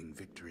fleeting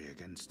victory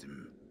against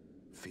him,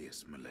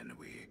 fierce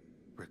Melenui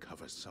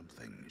recovers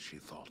something she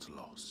thought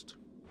lost.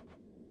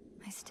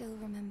 I still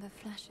remember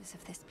flashes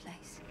of this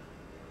place.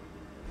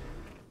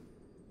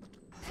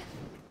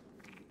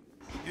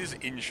 It is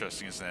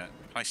interesting, isn't it?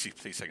 I see,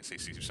 please, I can see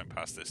 60%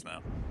 past this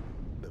now.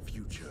 The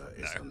future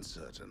is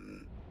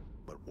uncertain,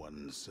 but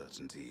one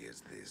certainty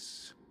is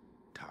this.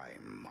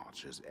 Time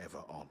marches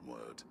ever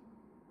onward,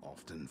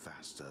 often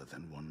faster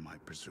than one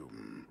might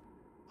presume,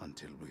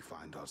 until we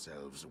find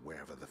ourselves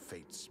wherever the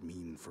fates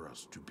mean for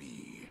us to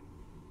be,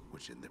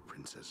 which in the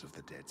Princess of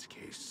the Dead's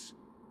case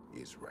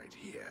is right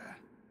here.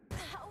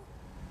 How?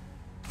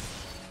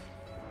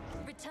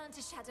 Return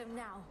to Shadow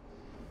now.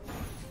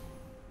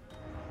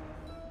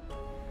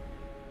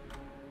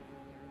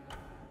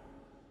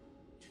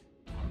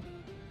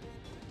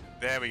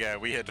 There we go,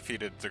 we had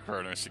defeated the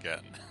Kronos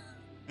again.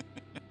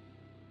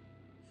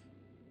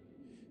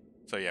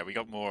 So yeah, we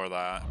got more of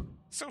that.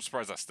 Still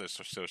surprised that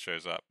still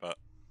shows up, but...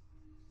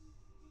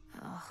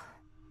 Oh,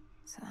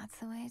 so that's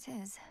the way it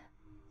is.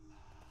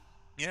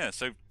 Yeah,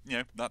 so, you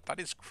know, that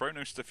is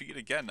Kronos defeated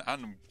again,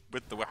 and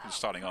with the weapon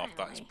starting off,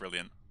 that is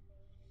brilliant.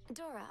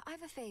 Dora, I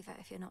have a favor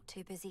if you're not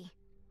too busy.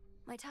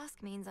 My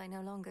task means I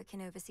no longer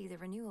can oversee the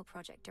renewal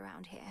project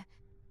around here.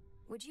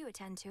 Would you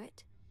attend to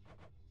it?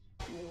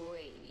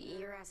 Wait,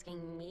 you're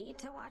asking me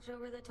to watch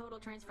over the total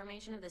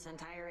transformation of this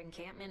entire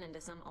encampment into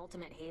some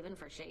ultimate haven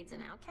for shades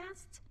and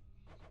outcasts?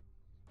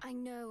 I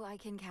know I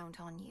can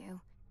count on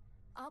you.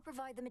 I'll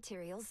provide the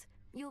materials.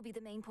 You'll be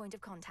the main point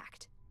of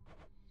contact.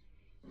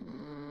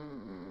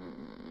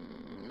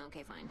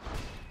 Okay, fine.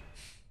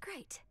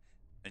 Great.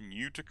 A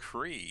new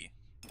decree.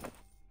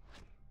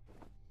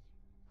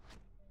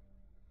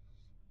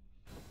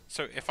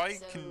 So if I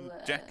can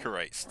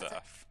decorate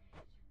stuff...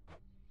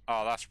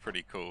 Oh, that's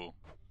pretty cool.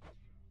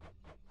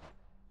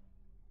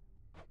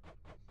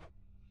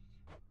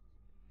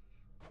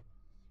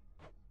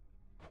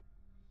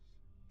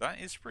 That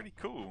is pretty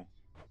cool.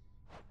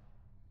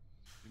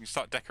 You can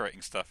start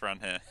decorating stuff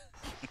around here.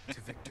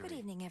 To victory. Good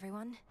evening,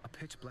 everyone. A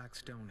pitch black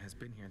stone has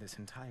been here this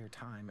entire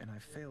time, and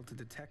I've failed to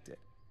detect it.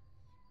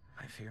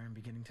 I fear I'm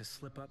beginning to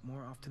slip up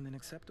more often than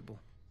acceptable.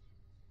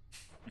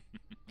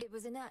 It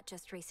was inert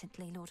just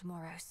recently, Lord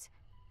Moros,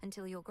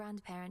 until your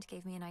grandparent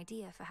gave me an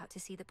idea for how to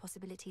see the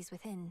possibilities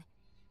within.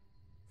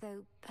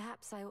 Though,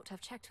 perhaps I ought to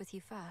have checked with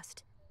you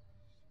first.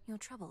 You're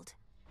troubled.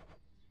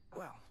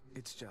 Well,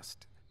 it's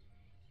just...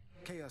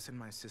 Chaos and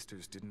my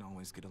sisters didn't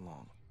always get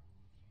along.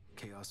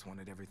 Chaos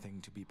wanted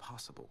everything to be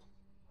possible,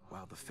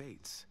 while the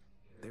Fates,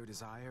 their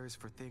desire is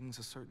for things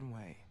a certain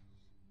way.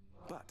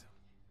 But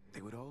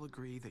they would all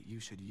agree that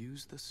you should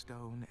use the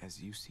stone as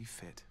you see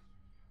fit.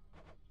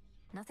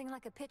 Nothing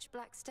like a pitch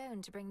black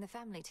stone to bring the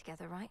family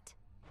together, right?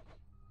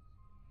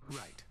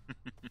 Right.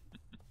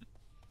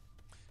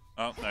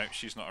 Oh, no,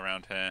 she's not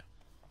around here.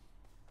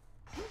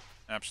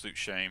 Absolute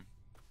shame.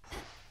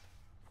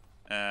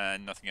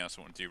 And nothing else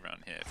I want to do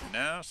around here for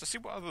now. So let's see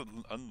what other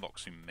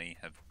unlocks we may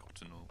have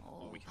gotten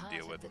or we can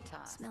deal with.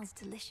 Smells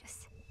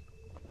delicious.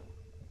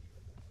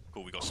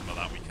 Cool, we got some of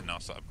that. We can now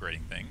start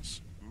upgrading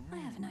things. I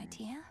have an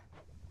idea.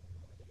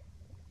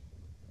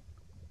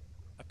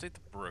 Update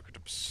the broker to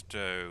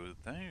bestow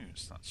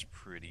those. That's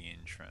pretty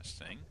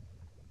interesting.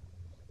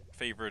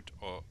 Favorite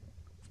of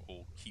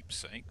all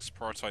keepsakes.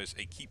 Prioritize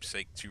a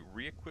keepsake to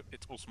re-equip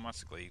it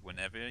automatically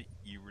whenever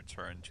you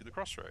return to the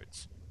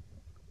crossroads.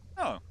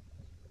 Oh,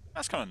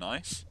 that's kind of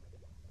nice.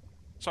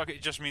 So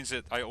it just means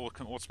that I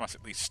can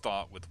automatically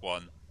start with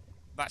one.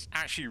 That's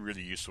actually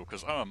really useful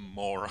because I'm a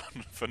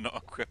moron for not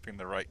equipping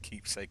the right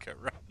keepsake at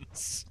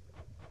runs.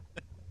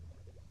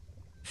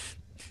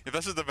 If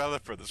there's a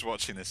developer that's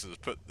watching this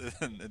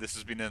this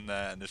has been in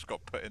there and this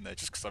got put in there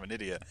just because I'm an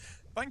idiot,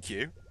 thank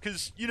you,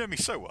 because you know me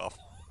so well.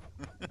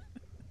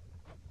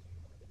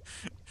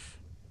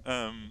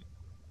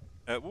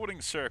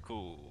 Warding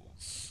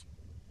circles.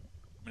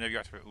 Whenever you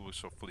activate,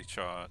 also fully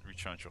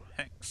recharge your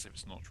hex if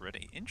it's not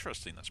ready.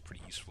 Interesting, that's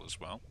pretty useful as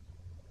well.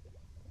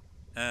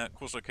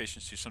 Cause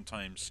locations to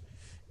sometimes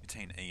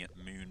contain a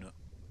moon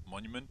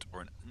monument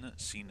or an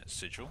unseen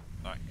sigil.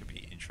 That could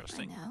be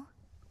interesting. I know.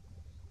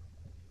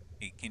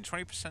 You gain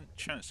 20%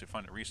 chance to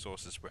find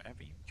resources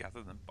wherever you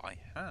gather them by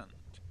hand.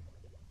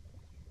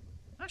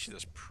 Actually,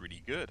 that's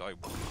pretty good. I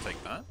will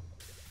take that.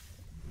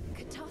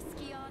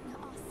 Katoskion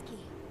Oski.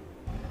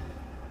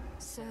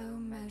 So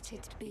mote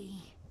it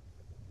be.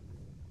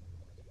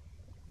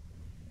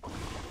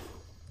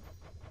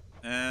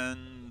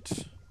 And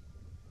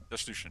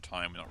Dissolution of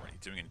Time, we're not really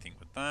doing anything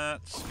with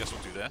that. Guess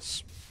we'll do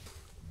this.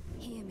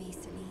 Hear me,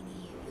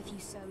 Selene.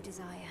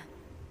 desire.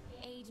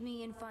 Aid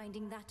me in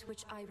finding that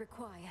which I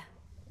require.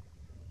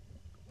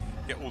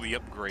 Get all the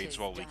upgrades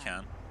while we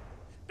can.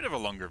 Bit of a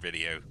longer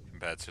video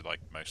compared to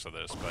like most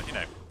others, but you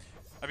know,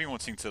 I've been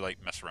wanting to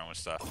like mess around with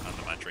stuff. And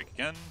the Mandrake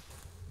again.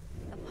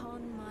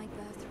 Upon my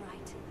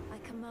birthright, I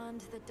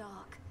command the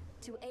dark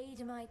to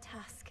aid my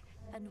task,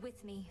 and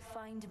with me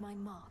find my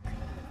mark.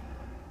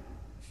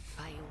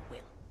 By your will.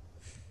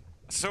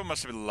 Someone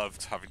must have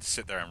loved having to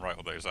sit there and write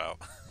all those out.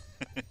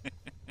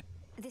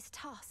 This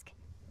task,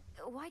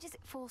 why does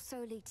it fall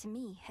solely to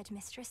me,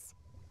 Headmistress?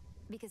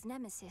 Because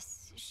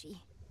Nemesis,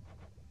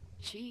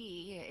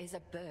 She is a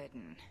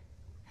burden.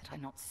 Had I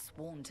not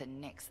sworn to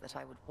Nyx that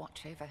I would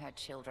watch over her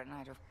children,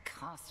 I'd have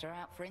cast her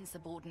out for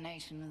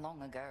insubordination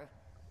long ago.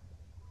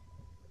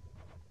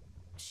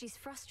 She's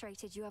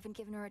frustrated you haven't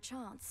given her a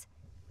chance.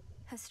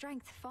 Her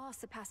strength far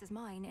surpasses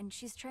mine, and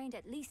she's trained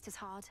at least as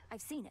hard.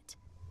 I've seen it.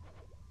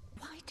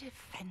 Why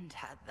defend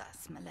her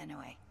thus,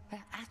 Malenoe?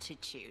 Her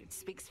attitude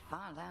speaks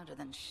far louder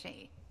than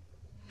she.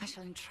 I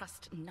shall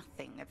entrust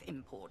nothing of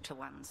import to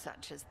one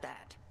such as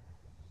that.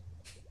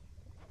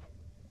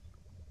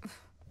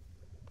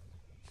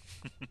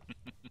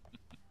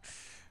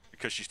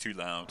 Because she's too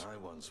loud. I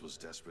once was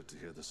desperate to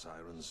hear the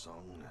siren's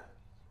song.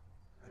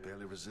 I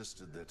barely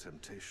resisted their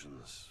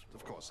temptations.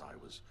 Of course, I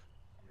was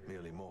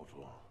merely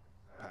mortal.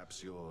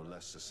 Perhaps you're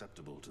less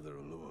susceptible to their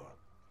allure.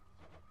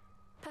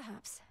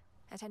 Perhaps.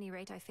 At any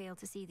rate, I fail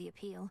to see the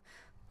appeal.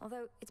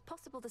 Although, it's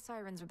possible the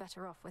sirens were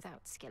better off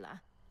without Skilla.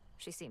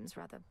 She seems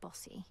rather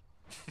bossy.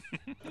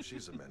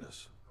 She's a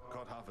menace.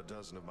 Caught half a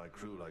dozen of my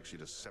crew like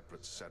she'd a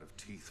separate set of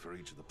teeth for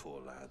each of the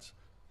poor lads.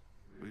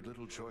 We'd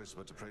little choice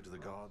but to pray to the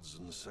gods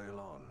and sail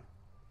on.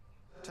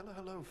 Tell her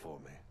hello for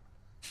me.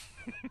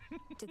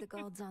 Did the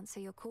gods answer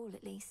your call,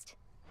 at least?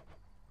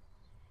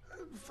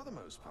 For the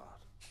most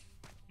part.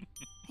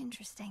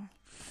 Interesting.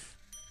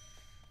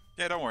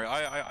 Yeah, don't worry.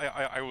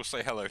 I will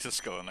say hello to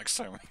Skilla next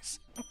time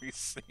we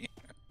see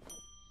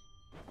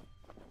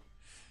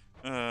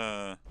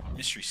her.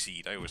 Mystery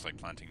seed. I always like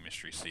planting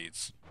mystery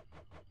seeds.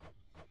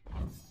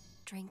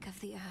 Drink of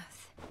the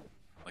earth.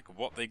 Like,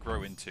 what they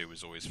grow into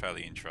is always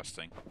fairly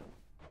interesting.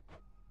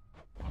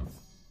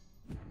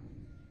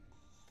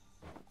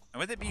 And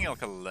with it being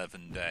like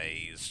 11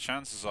 days,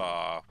 chances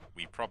are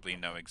we probably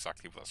know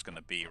exactly what that's going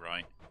to be,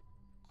 right?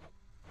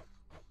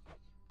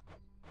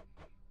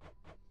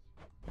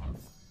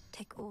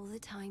 Take all the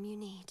time you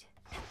need.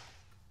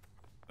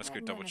 Let's go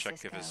Let double check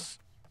Nemesis if go. there's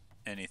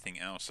anything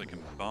else I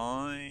can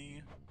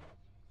buy.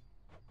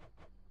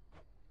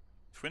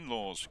 Twin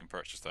Laws, we can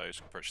purchase those.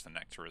 We can purchase the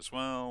nectar as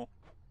well.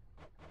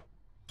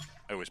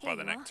 I always buy Here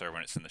the you are. nectar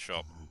when it's in the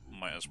shop.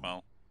 Might as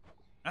well.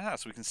 Ah,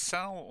 so we can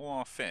sell all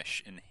our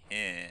fish in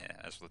here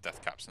as well as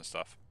death caps and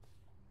stuff.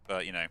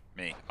 But you know,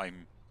 me,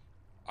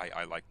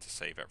 I like to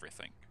save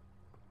everything.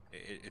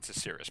 It's a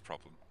serious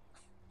problem.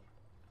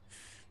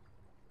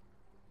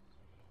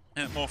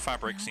 More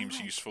fabric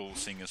seems useful,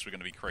 seeing as we're going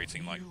to be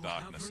creating like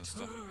darkness and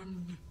stuff.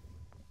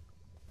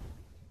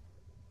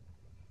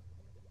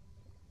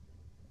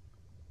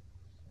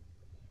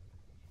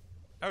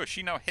 Oh, is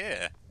she now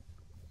here?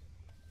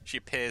 She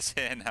appears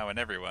here now and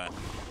everywhere.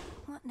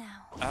 What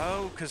now?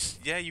 Oh, because,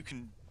 yeah, you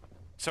can...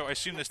 So I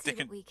assume Let's this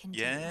see what we can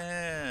do.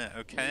 Yeah,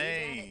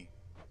 okay.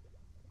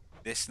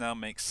 This now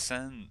makes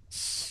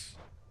sense.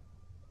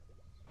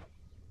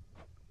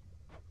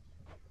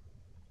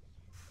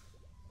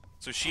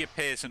 So she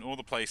appears in all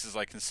the places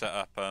I can set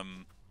up, I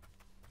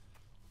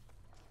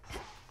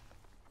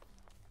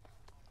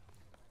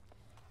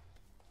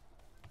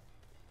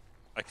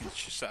can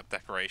just set up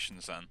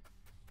decorations then.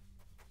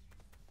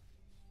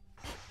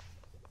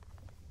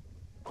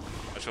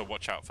 I shall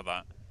watch out for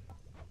that.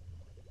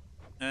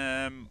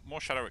 More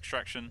shadow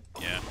extraction,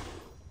 yeah.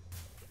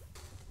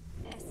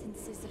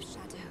 Essences of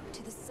shadow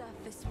to the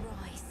surface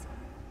rise.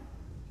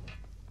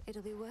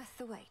 It'll be worth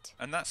the wait.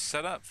 And that's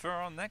set up for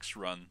our next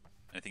run.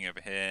 Anything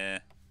over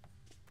here?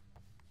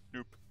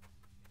 Nope.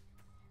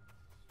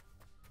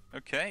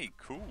 Okay,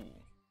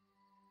 cool.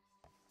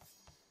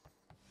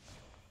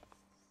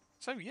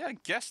 So yeah, I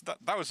guess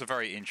that was a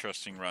very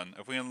interesting run.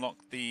 Have we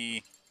unlocked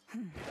the...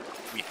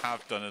 We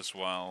have done as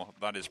well.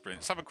 That is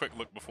brilliant. Let's have a quick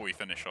look before we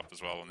finish off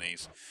as well on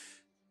these.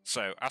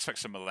 So,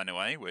 aspects of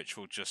Malenoe, which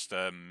will just...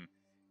 your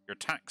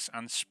attacks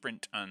and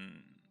sprint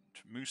and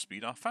move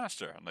speed are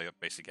faster. And they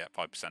basically get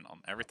 5%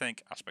 on everything.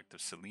 Aspect of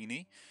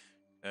Selene.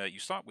 You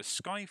start with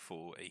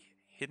Skyfall, a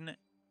hidden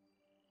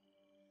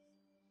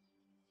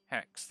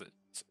hex that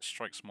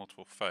strikes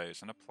multiple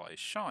foes and applies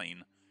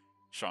Shine.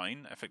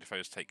 Shine, effective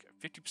foes take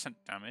 50%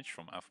 damage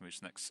from Alpha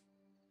Move's next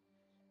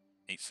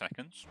 8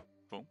 seconds.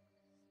 Cool.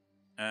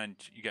 And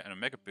you get an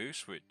Omega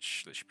Boost,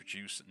 which lets you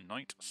produce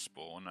Night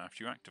Spawn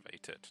after you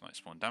activate it. Night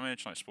Spawn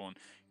damage, Night Spawn,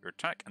 your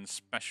attack and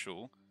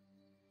special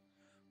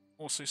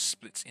also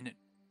splits in at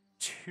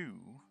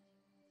 2.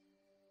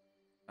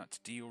 That's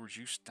deal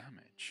reduced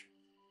damage.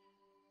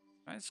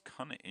 That is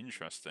kind of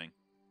interesting.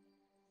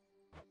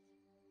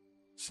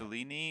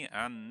 Selene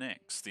and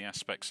Nyx, the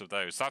aspects of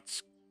those.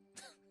 That's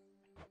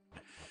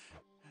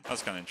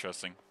kind of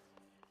interesting.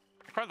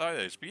 quite like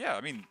those. But yeah,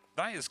 I mean,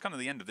 that is kind of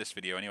the end of this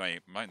video anyway.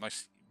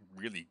 Nice,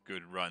 really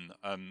good run.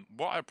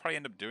 What I'll probably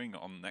end up doing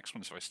on the next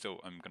one, so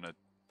I'm going to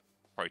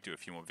probably do a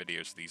few more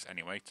videos of these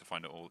anyway to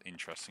find it all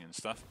interesting and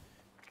stuff.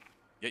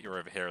 Yet you're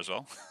over here as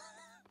well.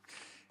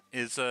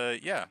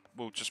 Yeah,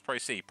 we'll just probably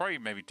see. Probably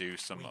maybe do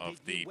some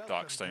of the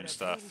Darkstone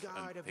stuff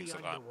and things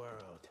like that.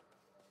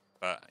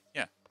 But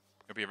yeah,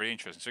 it'll be really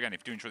interesting. So again,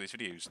 if you do enjoy these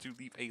videos, do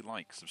leave a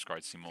like,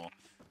 subscribe to see more,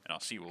 and I'll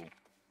see you all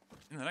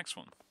in the next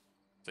one.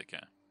 Take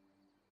care.